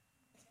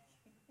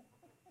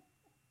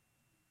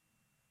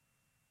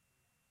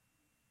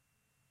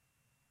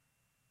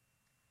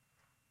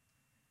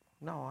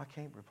 no, I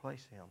can't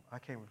replace him. I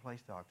can't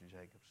replace Dr.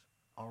 Jacobs.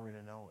 I already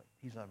know it.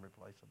 He's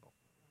unreplaceable.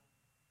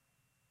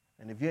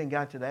 And if you ain't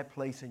got to that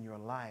place in your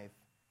life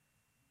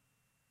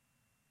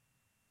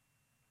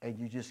and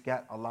you just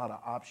got a lot of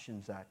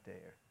options out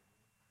there,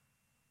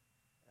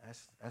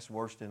 that's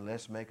worse than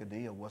let's make a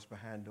deal. What's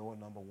behind door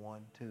number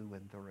 1, 2,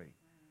 and 3?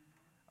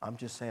 I'm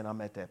just saying I'm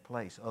at that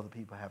place. Other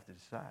people have to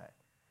decide.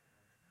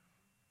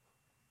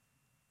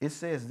 It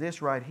says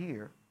this right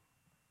here,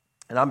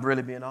 and I'm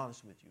really being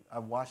honest with you.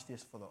 I've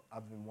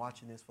been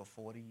watching this for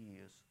 40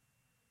 years.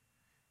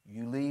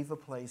 You leave a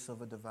place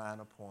of a divine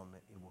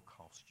appointment, it will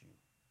cost you.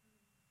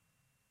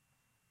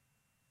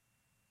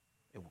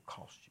 It will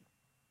cost you.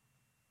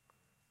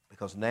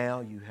 Because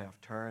now you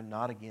have turned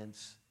not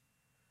against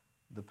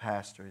the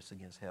pastor, it's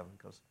against heaven.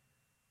 Because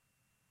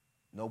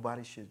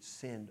nobody should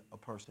send a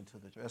person to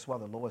the church. That's why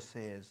the Lord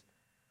says,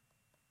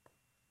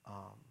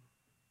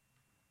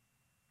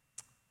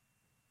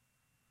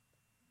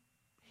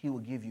 he will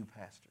give you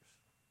pastors.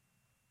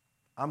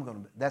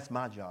 That's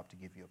my job to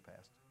give you a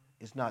pastor.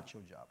 It's not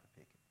your job to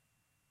pick it.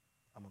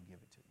 I'm going to give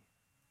it to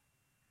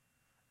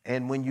you.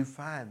 And when you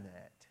find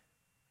that,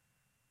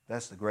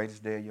 that's the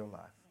greatest day of your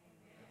life.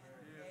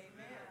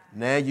 Amen.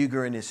 Now you're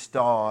going to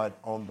start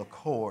on the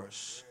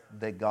course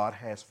that God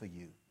has for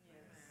you.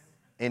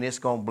 And it's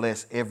going to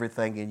bless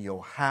everything in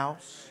your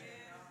house.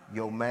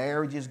 Your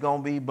marriage is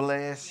going to be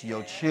blessed.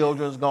 Your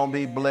children's going to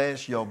be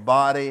blessed. Your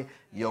body,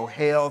 your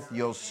health,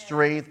 your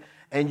strength.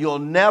 And you'll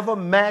never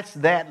match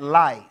that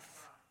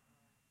life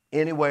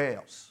anywhere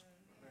else.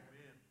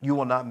 You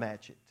will not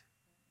match it.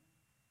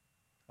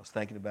 I was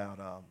thinking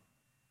about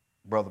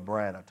Brother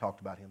Brad. I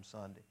talked about him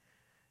Sunday.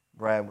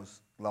 Brad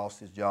lost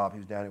his job. He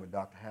was down here with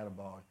Dr.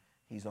 Hannibal.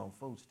 He's on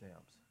food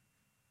stamps.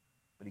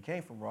 But he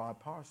came from Rod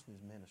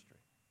Parsley's ministry.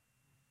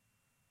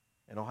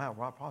 In Ohio,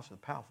 Rod Parsley is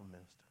a powerful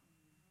minister.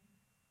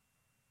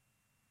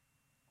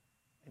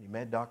 And he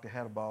met Dr.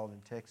 Hannibal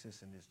in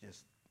Texas and is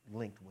just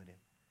linked with him.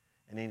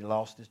 And then he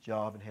lost his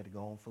job and had to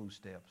go on food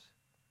stamps.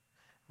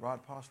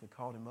 Rod Parsley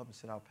called him up and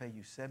said, I'll pay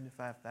you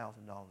 $75,000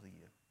 a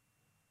year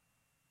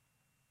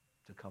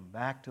to come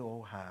back to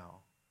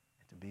Ohio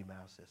and to be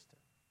my assistant.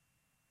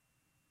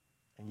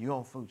 And you're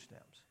on food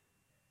stamps.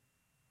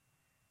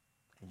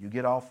 And you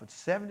get offered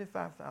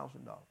 $75,000.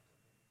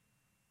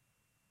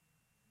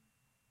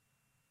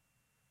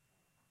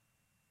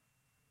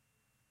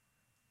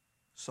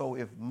 So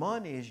if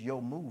money is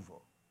your mover,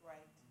 Right.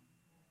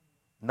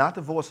 not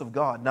the voice of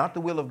God, not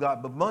the will of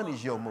God, but money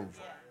is your mover,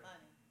 Yeah, money.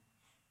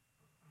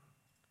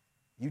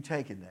 you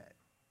taking that.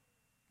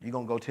 You're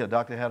going to go tell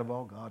Dr.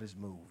 Hadaball, God is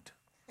moved.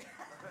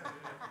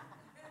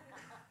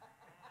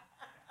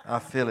 I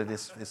feel it.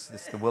 It's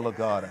the will of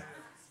God.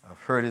 I've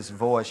heard his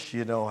voice.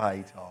 You know how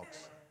he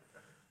talks.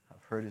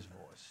 I've heard his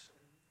voice.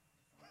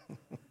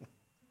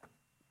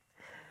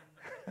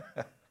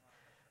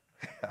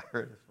 I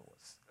heard his voice.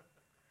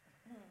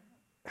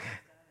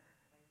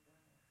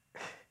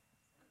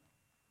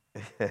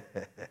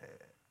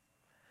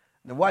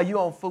 Now, while you're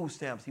on food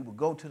stamps, he would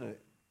go to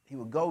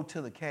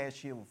the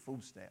cashier with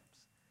food stamps.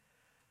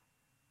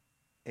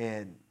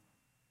 And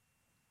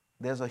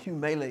there's a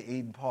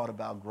humiliating part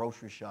about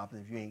grocery shopping.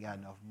 If you ain't got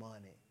enough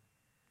money,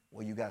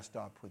 well, you got to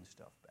start putting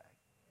stuff back.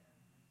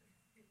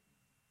 He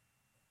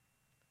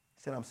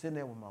said, I'm sitting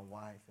there with my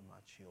wife and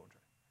my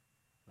children,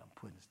 and I'm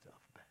putting stuff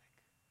back.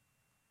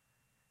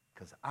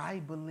 Because I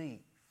believe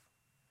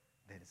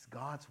that it's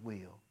God's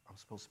will. I'm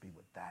supposed to be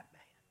with that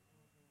man.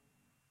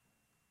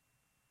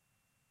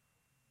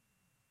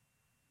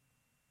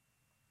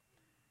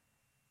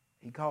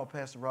 He called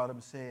Pastor Rod up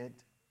and said,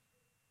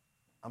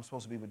 I'm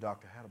supposed to be with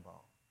Dr.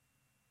 Hadaball.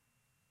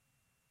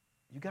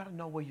 You got to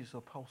know where you're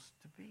supposed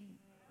to be.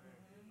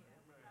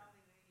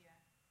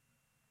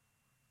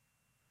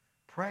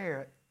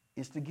 Prayer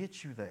is to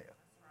get you there.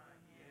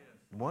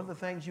 One of the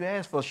things you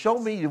ask for, show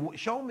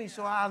me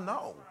so I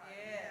know.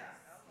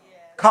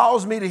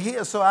 Cause me to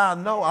hear so I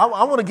know.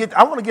 I want to get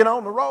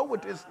on the road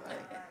with this thing.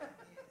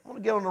 I want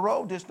to get on the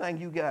road with this thing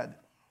you got.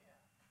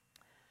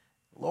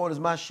 Lord is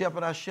my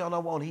shepherd, I shall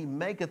not want. He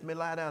maketh me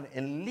lie down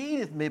and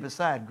leadeth me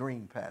beside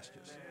green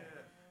pastures.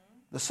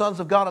 The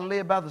sons of God are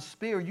led by the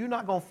Spirit. You're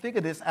not going to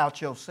figure this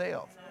out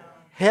yourself.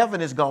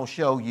 Heaven is going to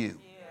show you.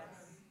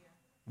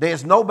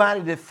 There's nobody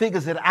that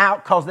figures it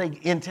out because they're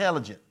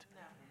intelligent.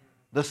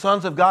 The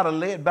sons of God are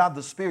led by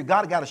the Spirit.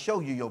 God got to show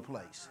you your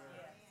place.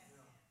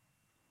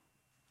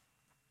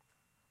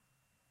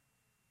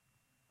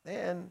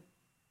 Then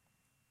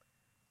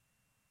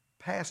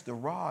Pastor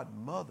Rod's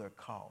mother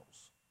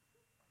calls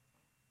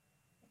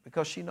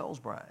because she knows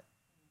Brian.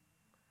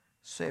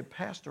 Said,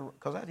 Pastor,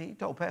 because he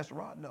told Pastor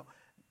Rod no.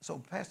 So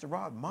Pastor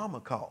Rod's mama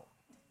called.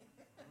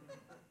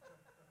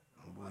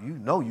 Well, you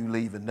know you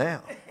leaving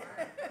now.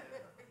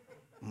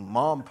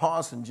 Mom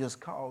Parson just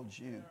called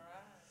you.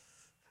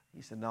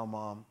 He said, no,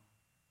 Mom.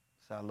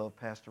 So I love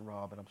Pastor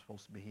Rod, but I'm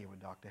supposed to be here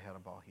with Dr.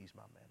 Hadaball. He's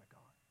my man of God.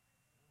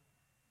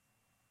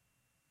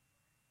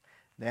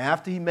 Now,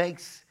 after he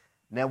makes,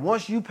 now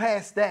once you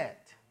pass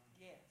that,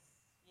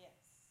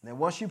 now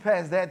once you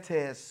pass that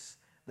test,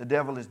 the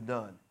devil is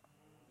done.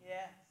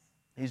 Yes.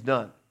 He's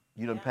done.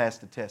 You done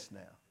passed the test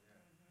now.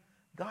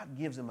 God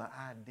gives him an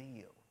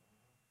ideal.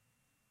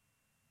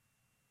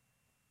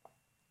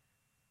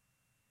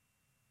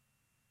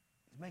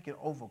 He's making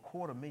over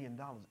 $250,000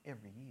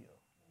 every year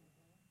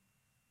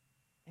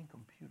in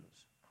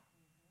computers.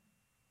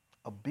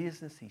 A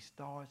business he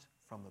starts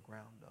from the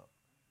ground up.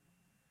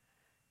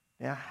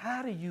 Now,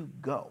 how do you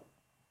go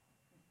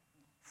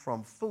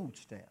from food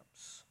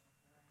stamps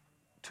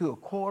to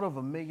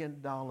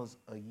 $250,000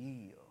 a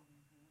year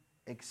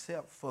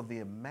except for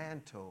the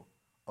mantle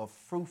of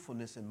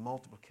fruitfulness and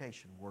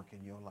multiplication work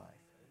in your life?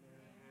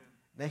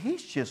 Now,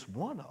 he's just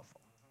one of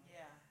them.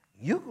 Yeah.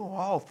 You go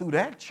all through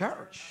that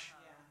church.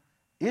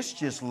 It's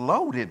just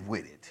loaded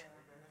with it.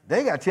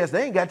 They got tests.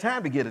 They ain't got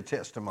time to get a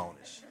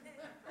testimonies.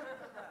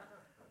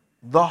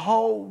 The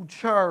whole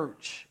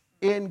church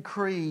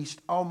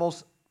increased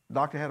almost,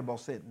 Dr. Hadaball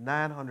said,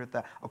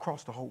 900,000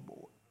 across the whole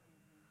board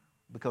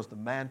because the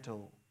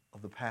mantle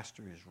of the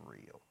pastor is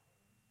real.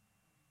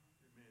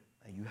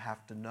 And you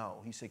have to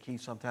know. He said,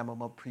 Keith, sometime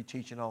I'm up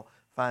pre-teaching on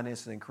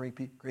finances and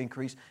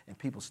increase, and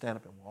people stand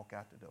up and walk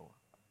out the door.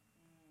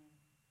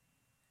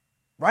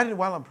 Right in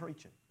while I'm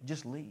preaching,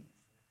 just leave.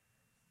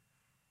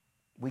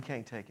 We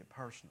can't take it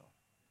personal.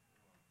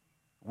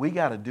 We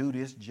got to do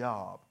this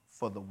job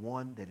for the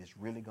one that is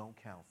really going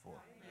to count for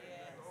it.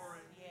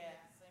 Yes.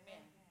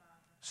 Amen.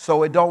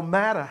 So it don't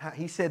matter.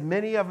 He said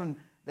many of them,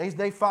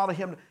 they follow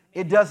him.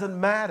 It doesn't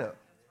matter.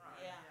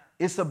 Yeah.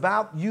 It's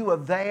about you are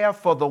there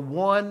for the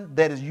one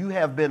that is you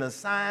have been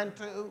assigned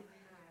to.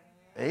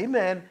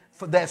 Amen.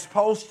 For that's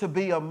supposed to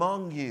be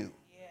among you.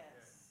 Yes.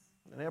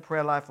 And their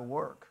prayer life will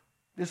work.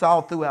 This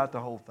all throughout the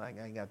whole thing.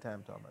 I ain't got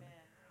time to talk about it.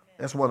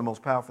 That's one of the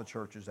most powerful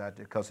churches out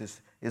there because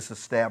it's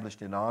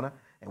established in honor,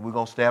 and we're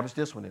going to establish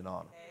this one in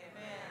honor.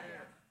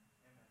 Amen.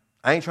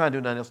 I ain't trying to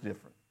do nothing else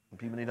different. And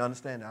people need to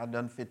understand that. I've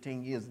done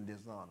 15 years in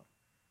dishonor.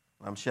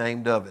 I'm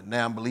ashamed of it.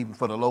 Now I'm believing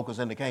for the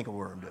locusts and the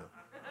cankerworm,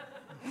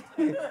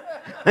 though.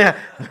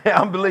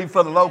 I'm believing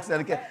for the locusts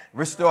and the cankerworm.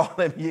 Restore all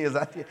them years.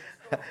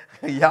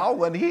 Y'all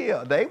wasn't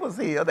here. They was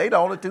here. They the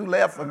only two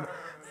left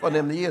for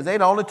them years. They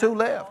the only two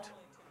left.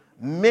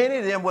 Many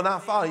of them will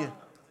not follow you.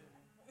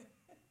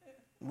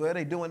 Well,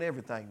 they doing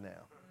everything now.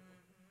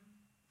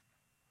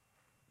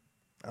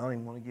 I don't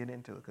even want to get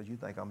into it because you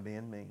think I'm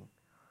being mean.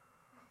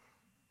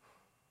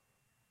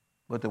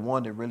 But the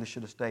one that really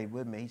should have stayed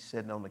with me, he's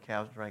sitting on the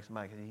couch drinking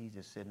some. He's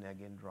just sitting there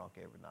getting drunk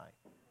every night.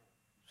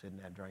 Sitting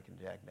there drinking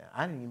Jack now.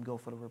 I didn't even go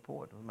for the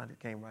report. Somebody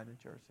came right in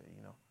church and said,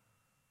 you know.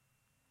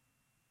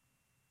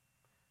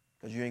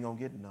 Because you ain't going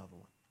to get another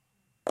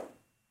one.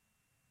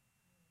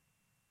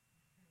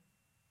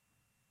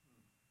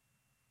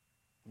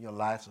 Your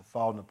lives are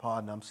falling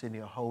apart and I'm sitting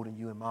here holding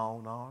you in my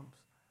own arms.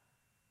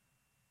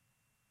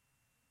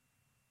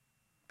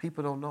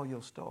 People don't know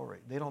your story.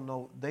 They don't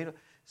know.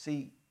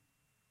 See,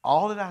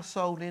 all that I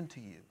sold into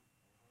you,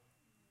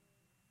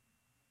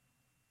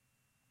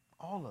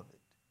 all of it,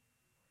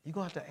 you're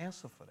going to have to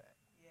answer for that.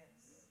 Yes.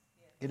 Yes.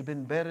 It'd have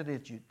been better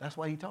that you, that's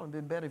why he told him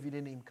it'd been better if you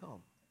didn't even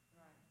come.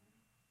 Right.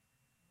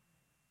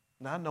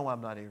 Now, I know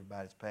I'm not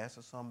everybody's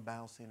pastor. Some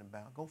bouncing and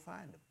bound. Go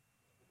find them.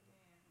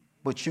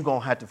 But you're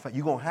going to have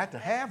to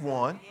have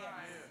one. Yes.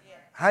 Yes.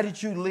 How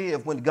did you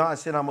live when God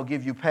said, I'm going to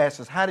give you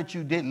pastors? How did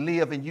you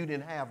live and you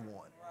didn't have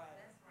one?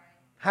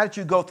 How did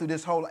you go through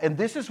this whole, and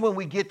this is when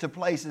we get to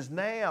places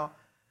now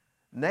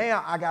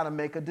I got to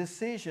make a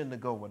decision to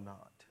go or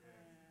not.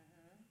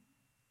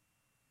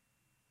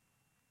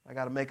 I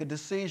got to make a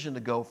decision to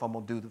go if I'm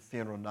going to do the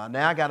funeral or not.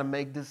 Now I got to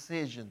make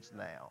decisions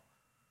now,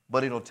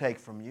 but it'll take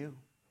from you.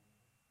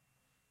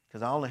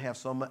 Because I only have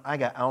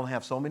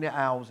so many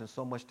hours and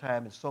so much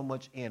time and so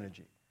much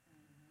energy.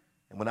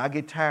 And when I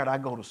get tired, I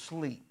go to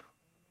sleep.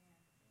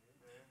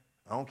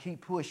 I don't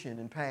keep pushing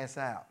and pass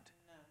out.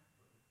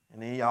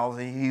 And then y'all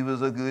say he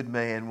was a good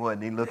man,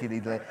 wasn't he? Look at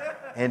him.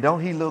 And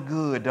don't he look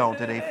good, don't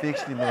they? They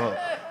fixed him up.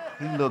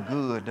 He look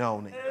good,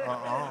 don't he?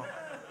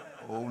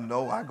 Oh,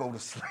 no, I go to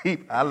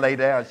sleep. I lay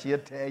down. She'll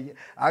tell you.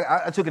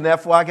 I took a nap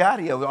before I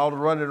got here. All the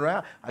running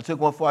around. I took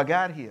one before I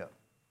got here.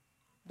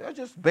 They'll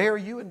just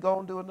bury you and go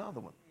and do another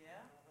one. Yeah.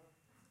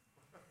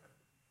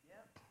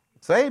 Yep.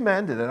 Say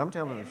amen to that. I'm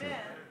telling you the truth.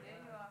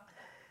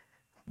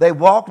 They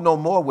walked no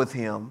more with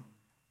him.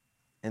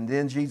 And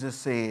then Jesus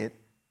said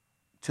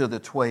to the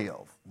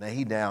 12. Now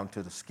he down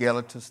to the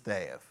skeleton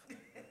staff.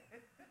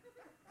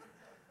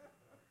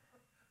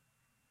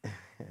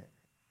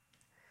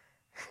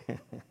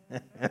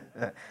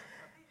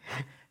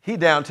 He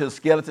down to the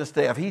skeleton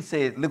staff. He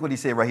said, look what he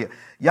said right here.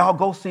 Y'all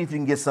go see if you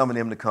can get some of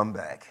them to come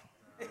back.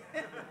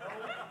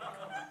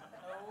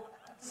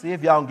 See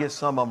if y'all can get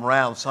some of them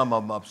round, some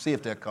of them up. See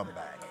if they'll come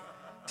back.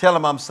 Tell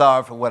them I'm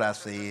sorry for what I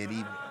said.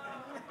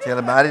 Tell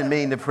them I didn't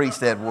mean to preach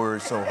that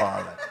word so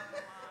hard.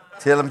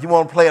 Tell them if you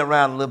want to play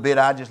around a little bit,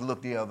 I just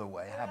look the other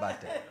way. How about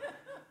that?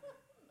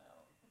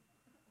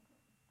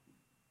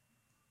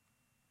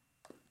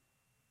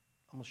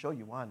 I'm going to show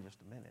you why in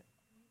just a minute.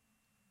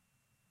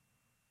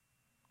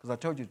 Because I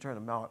told you to turn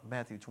to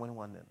Matthew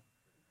 21 then.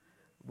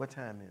 What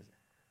time is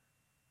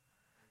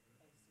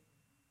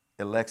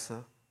it?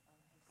 Alexa,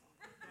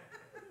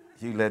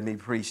 you let me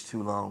preach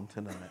too long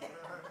tonight.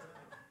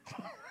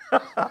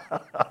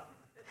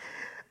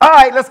 All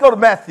right, let's go to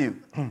Matthew.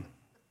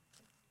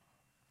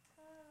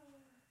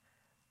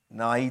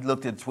 No, he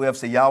looked at 12 and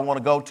said, y'all want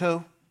to go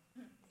too?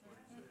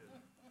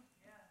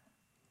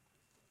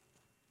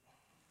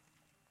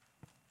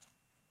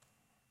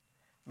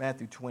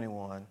 Matthew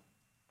 21.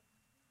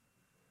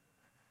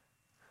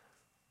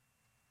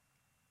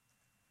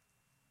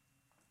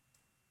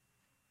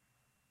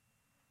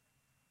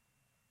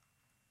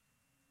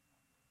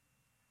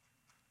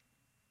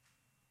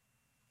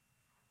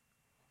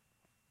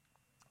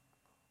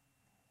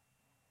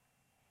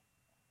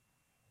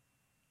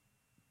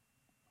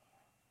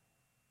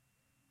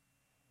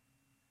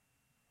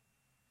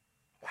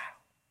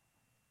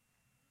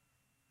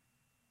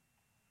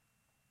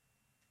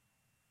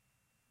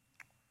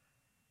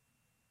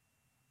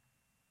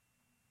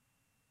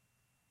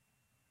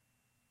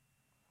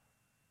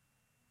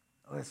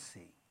 Let's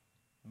see.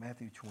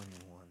 Matthew 21.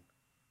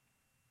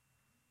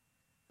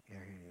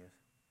 Here it is.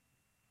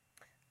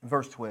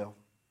 Verse 12.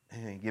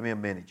 Give me a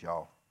minute,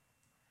 y'all.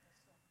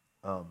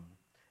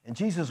 And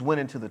Jesus went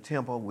into the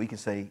temple, we can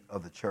say,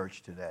 of the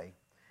church today.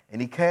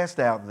 And he cast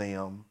out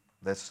them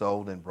that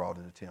sold and brought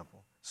in the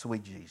temple.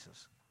 Sweet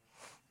Jesus.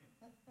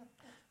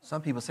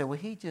 Some people say, well,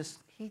 he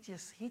just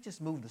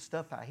moved the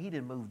stuff out. He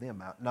didn't move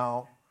them out.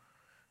 No,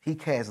 he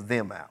cast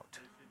them out.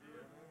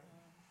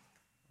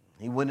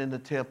 He went in the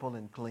temple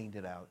and cleaned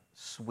it out.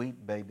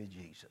 Sweet baby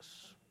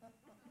Jesus.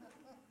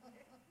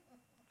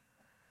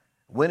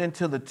 Went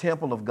into the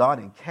temple of God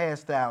and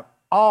cast out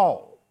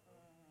all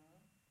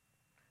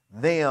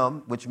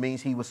them, which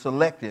means he was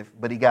selective,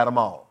 but he got them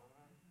all.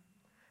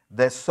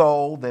 That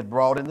sold, that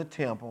brought in the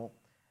temple,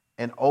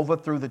 and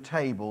overthrew the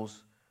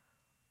tables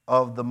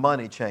of the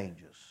money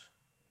changers.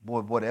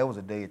 Boy, that was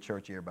a day at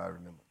church everybody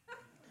remember.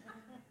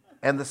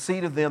 And the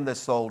seat of them that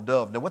sold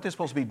doves. Now, what they're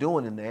supposed to be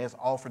doing in there is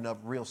offering up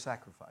real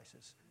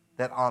sacrifices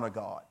that honor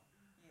God.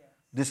 Yes.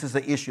 This is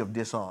the issue of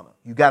dishonor.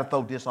 You got to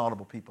throw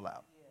dishonorable people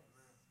out. Yes.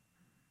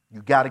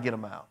 You got to get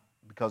them out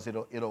because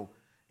it'll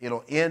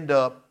end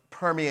up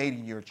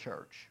permeating your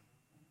church.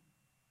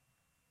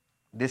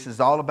 This is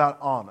all about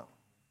honor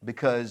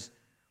because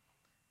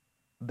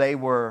they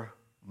were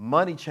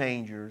money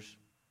changers.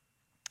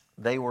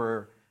 They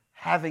were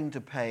having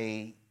to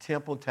pay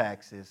temple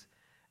taxes.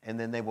 and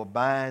then they were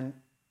buying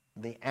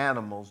the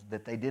animals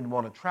that they didn't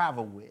want to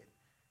travel with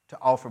to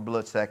offer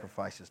blood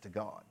sacrifices to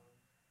God.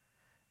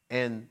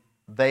 And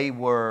they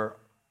were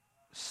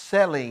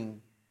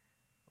selling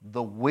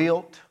the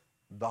wilt,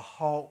 the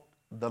halt,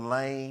 the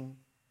lame.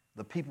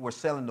 The people were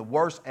selling the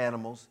worst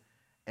animals,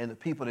 and the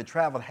people that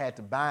traveled had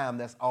to buy them.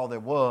 That's all there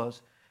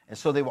was. And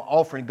so they were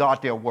offering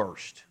God their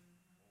worst.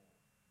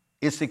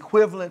 It's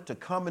equivalent to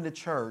coming to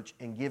church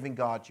and giving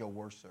God your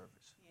worst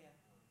service. Yeah.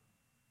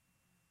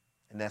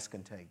 And that's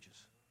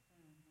contagious.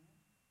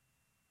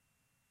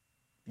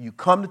 You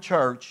come to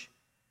church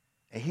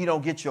and he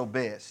don't get your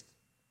best.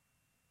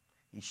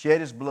 He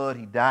shed his blood.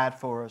 He died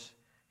for us.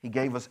 He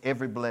gave us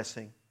every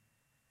blessing.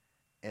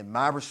 And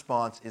my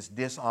response is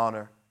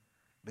dishonor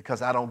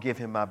because I don't give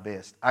him my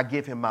best. I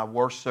give him my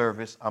worst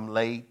service. I'm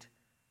late.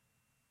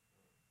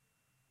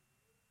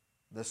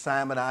 The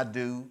assignment I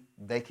do,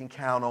 they can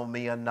count on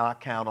me or not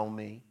count on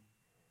me.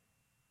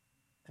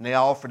 And they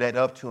offer that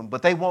up to him.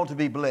 But they want to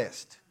be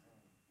blessed.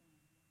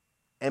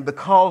 And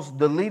because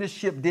the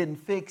leadership didn't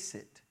fix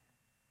it,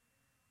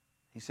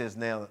 he says,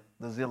 now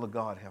the zeal of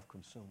God have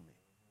consumed me.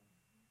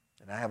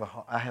 And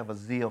I have a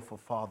zeal for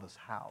Father's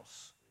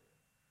house.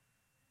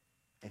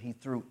 And he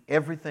threw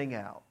everything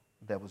out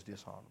that was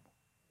dishonorable.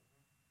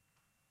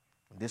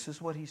 And this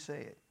is what he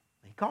said.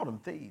 He called them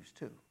thieves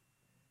too,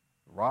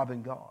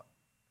 robbing God.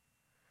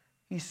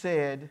 He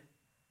said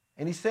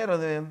unto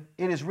them,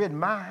 it is written,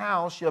 my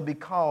house shall be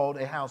called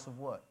a house of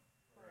what?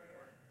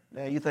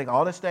 Prayer. Now you think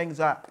all the things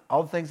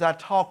I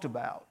talked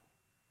about,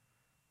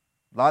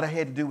 a lot of it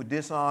had to do with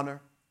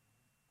dishonor,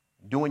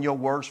 doing your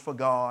worst for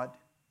God.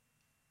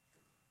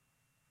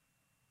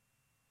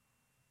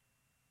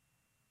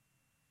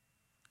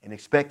 And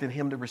expecting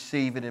him to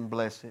receive it and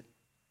bless it.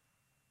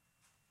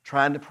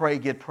 Trying to pray,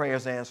 get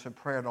prayers answered.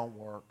 Prayer don't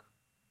work.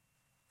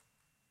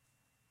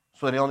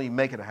 So they don't even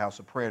make it a house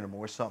of prayer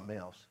anymore. It's something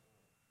else.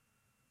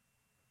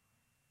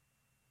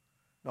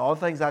 Now, all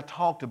the things I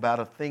talked about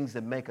are things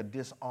that make a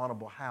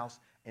dishonorable house,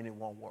 and it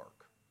won't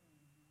work.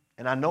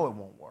 And I know it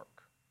won't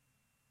work.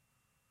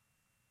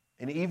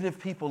 And even if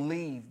people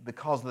leave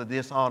because of the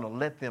dishonor,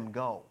 let them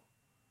go.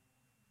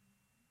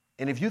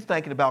 And if you're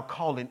thinking about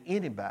calling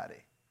anybody,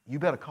 you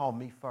better call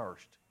me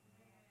first.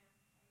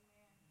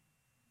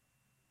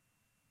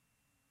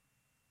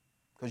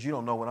 Because you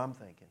don't know what I'm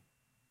thinking.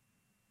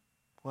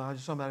 Well,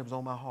 somebody was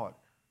on my heart.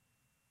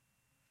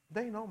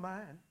 They ain't on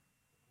mine.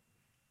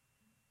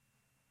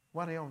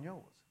 Why they on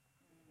yours?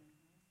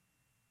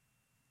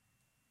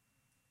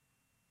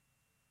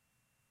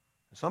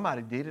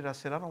 Somebody did it. I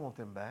said, I don't want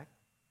them back.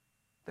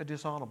 They're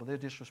dishonorable. They're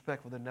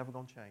disrespectful. They're never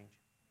going to change.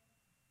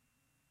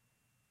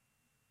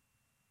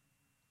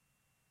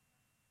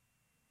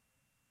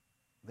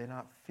 They're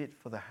not fit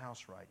for the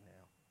house right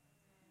now.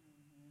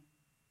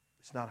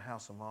 It's not a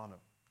house of honor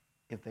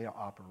if they are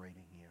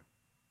operating here.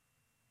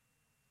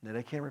 Now,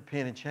 they can't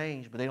repent and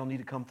change, but they don't need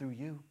to come through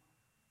you.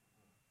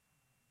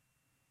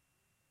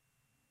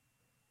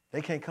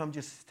 They can't come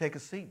just take a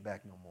seat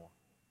back no more.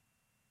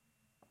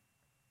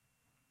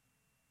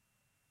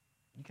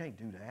 You can't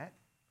do that.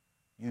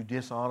 You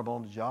dishonorable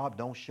on the job,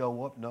 don't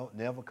show up, no,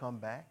 never come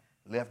back,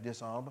 left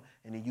dishonorable,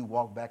 and then you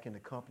walk back in the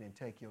company and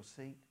take your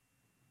seat.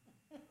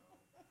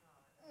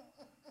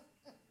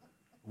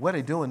 Where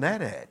they doing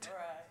that at?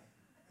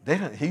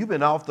 Right. You've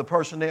been off the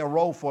personnel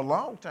roll for a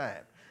long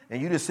time,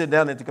 and you just sit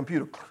down at the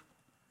computer.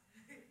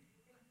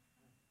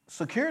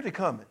 Security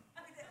coming.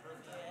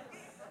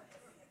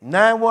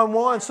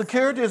 911,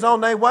 security is on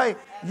their way.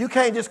 You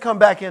can't just come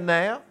back in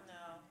there.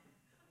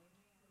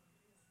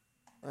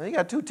 No. You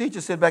got two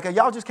teachers sitting back there.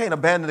 Y'all just can't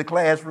abandon the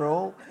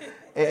classroom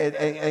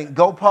and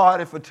go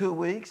party for 2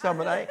 weeks. Some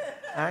of that.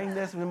 I ain't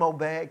messing with no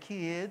bad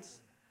kids.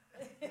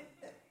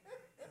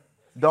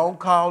 Don't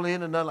call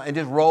in and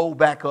just roll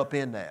back up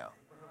in there.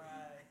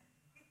 Right.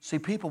 See,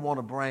 people want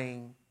to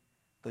bring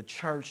the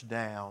church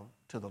down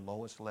to the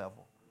lowest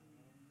level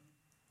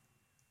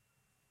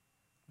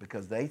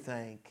because they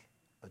think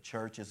a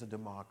church is a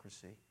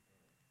democracy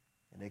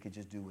and they can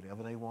just do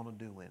whatever they want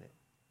to do in it.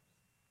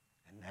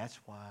 And that's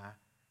why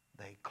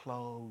they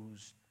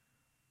close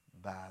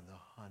by the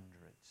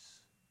hundreds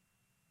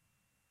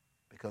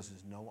because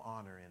there's no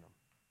honor in them.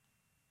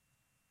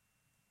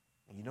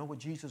 And you know what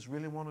Jesus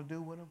really want to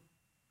do with them?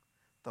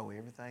 Throw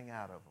everything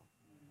out of them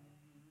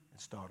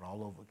and start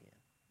all over again.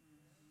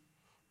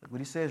 Look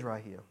what he says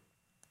right here.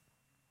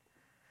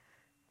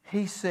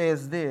 He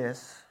says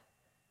this,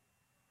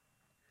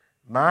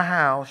 my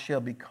house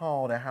shall be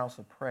called a house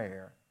of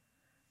prayer,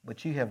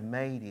 but you have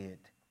made it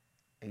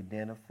a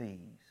den of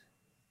thieves.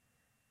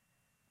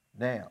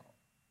 Now,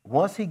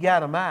 once he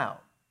got them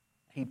out,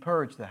 he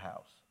purged the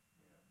house.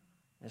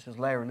 This is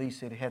Larry Lee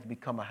said it had to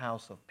become a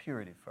house of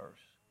purity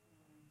first.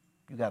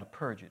 You got to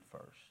purge it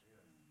first.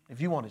 If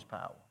you want his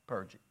power,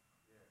 purge it.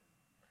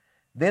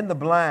 Then the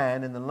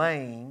blind and the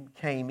lame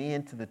came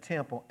into the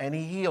temple and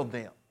he healed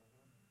them.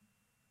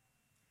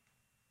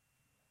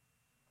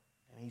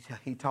 And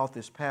he taught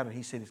this pattern.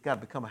 He said it's got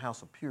to become a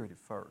house of purity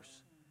first.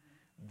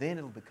 Then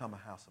it'll become a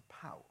house of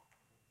power.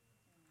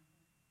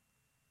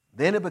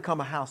 Then it'll become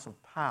a house of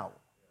power.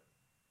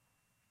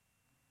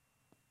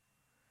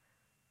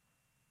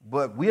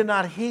 But we're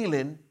not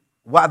healing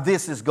while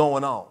this is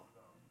going on.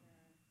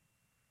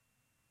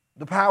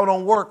 The power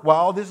don't work while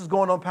all this is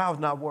going on. Power's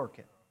not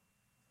working.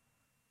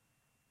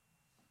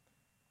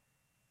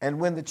 And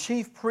when the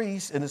chief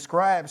priests and the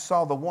scribes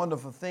saw the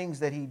wonderful things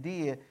that he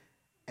did,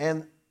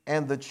 and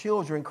the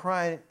children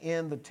crying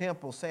in the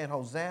temple saying,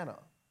 Hosanna.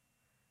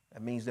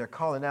 That means they're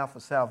calling out for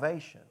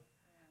salvation.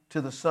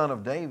 To the Son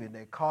of David,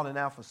 they're calling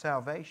out for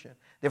salvation.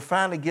 They're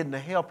finally getting the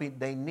help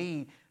they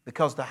need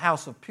because the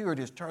house of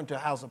purity is turned to a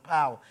house of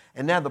power.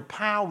 And now the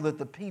power that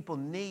the people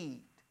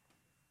need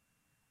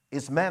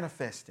is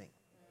manifesting.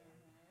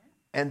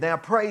 And their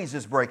praise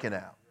is breaking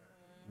out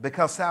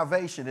because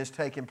salvation is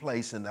taking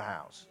place in the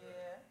house.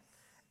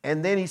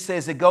 And then he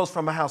says it goes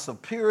from a house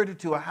of purity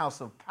to a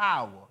house of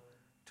power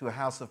to a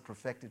house of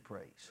perfected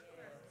praise.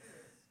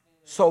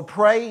 So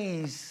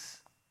praise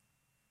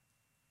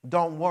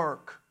don't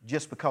work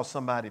just because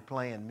somebody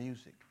playing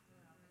music.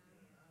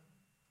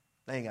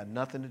 They ain't got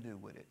nothing to do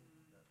with it.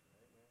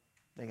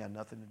 They ain't got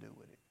nothing to do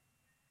with it.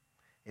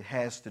 It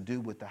has to do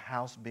with the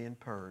house being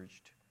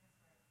purged.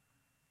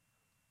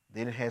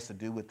 Then it has to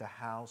do with the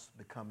house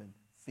becoming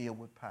filled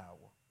with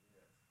power.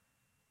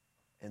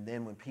 And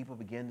then when people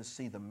begin to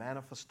see the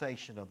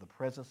manifestation of the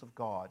presence of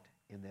God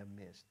in their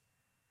midst,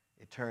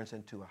 it turns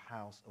into a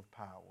house of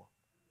power.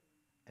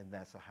 And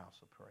that's a house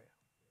of prayer.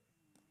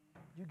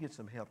 You get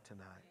some help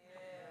tonight.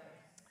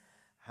 Yes.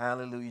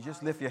 Hallelujah.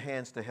 Just lift your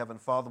hands to heaven.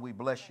 Father, we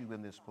bless you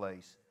in this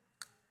place.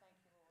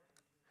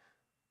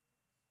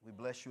 We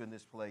bless you in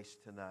this place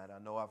tonight.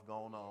 I know I've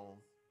gone on,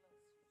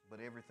 but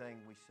everything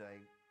we say,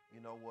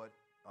 you know what?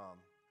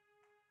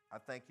 I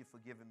thank you for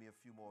giving me a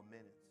few more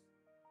minutes.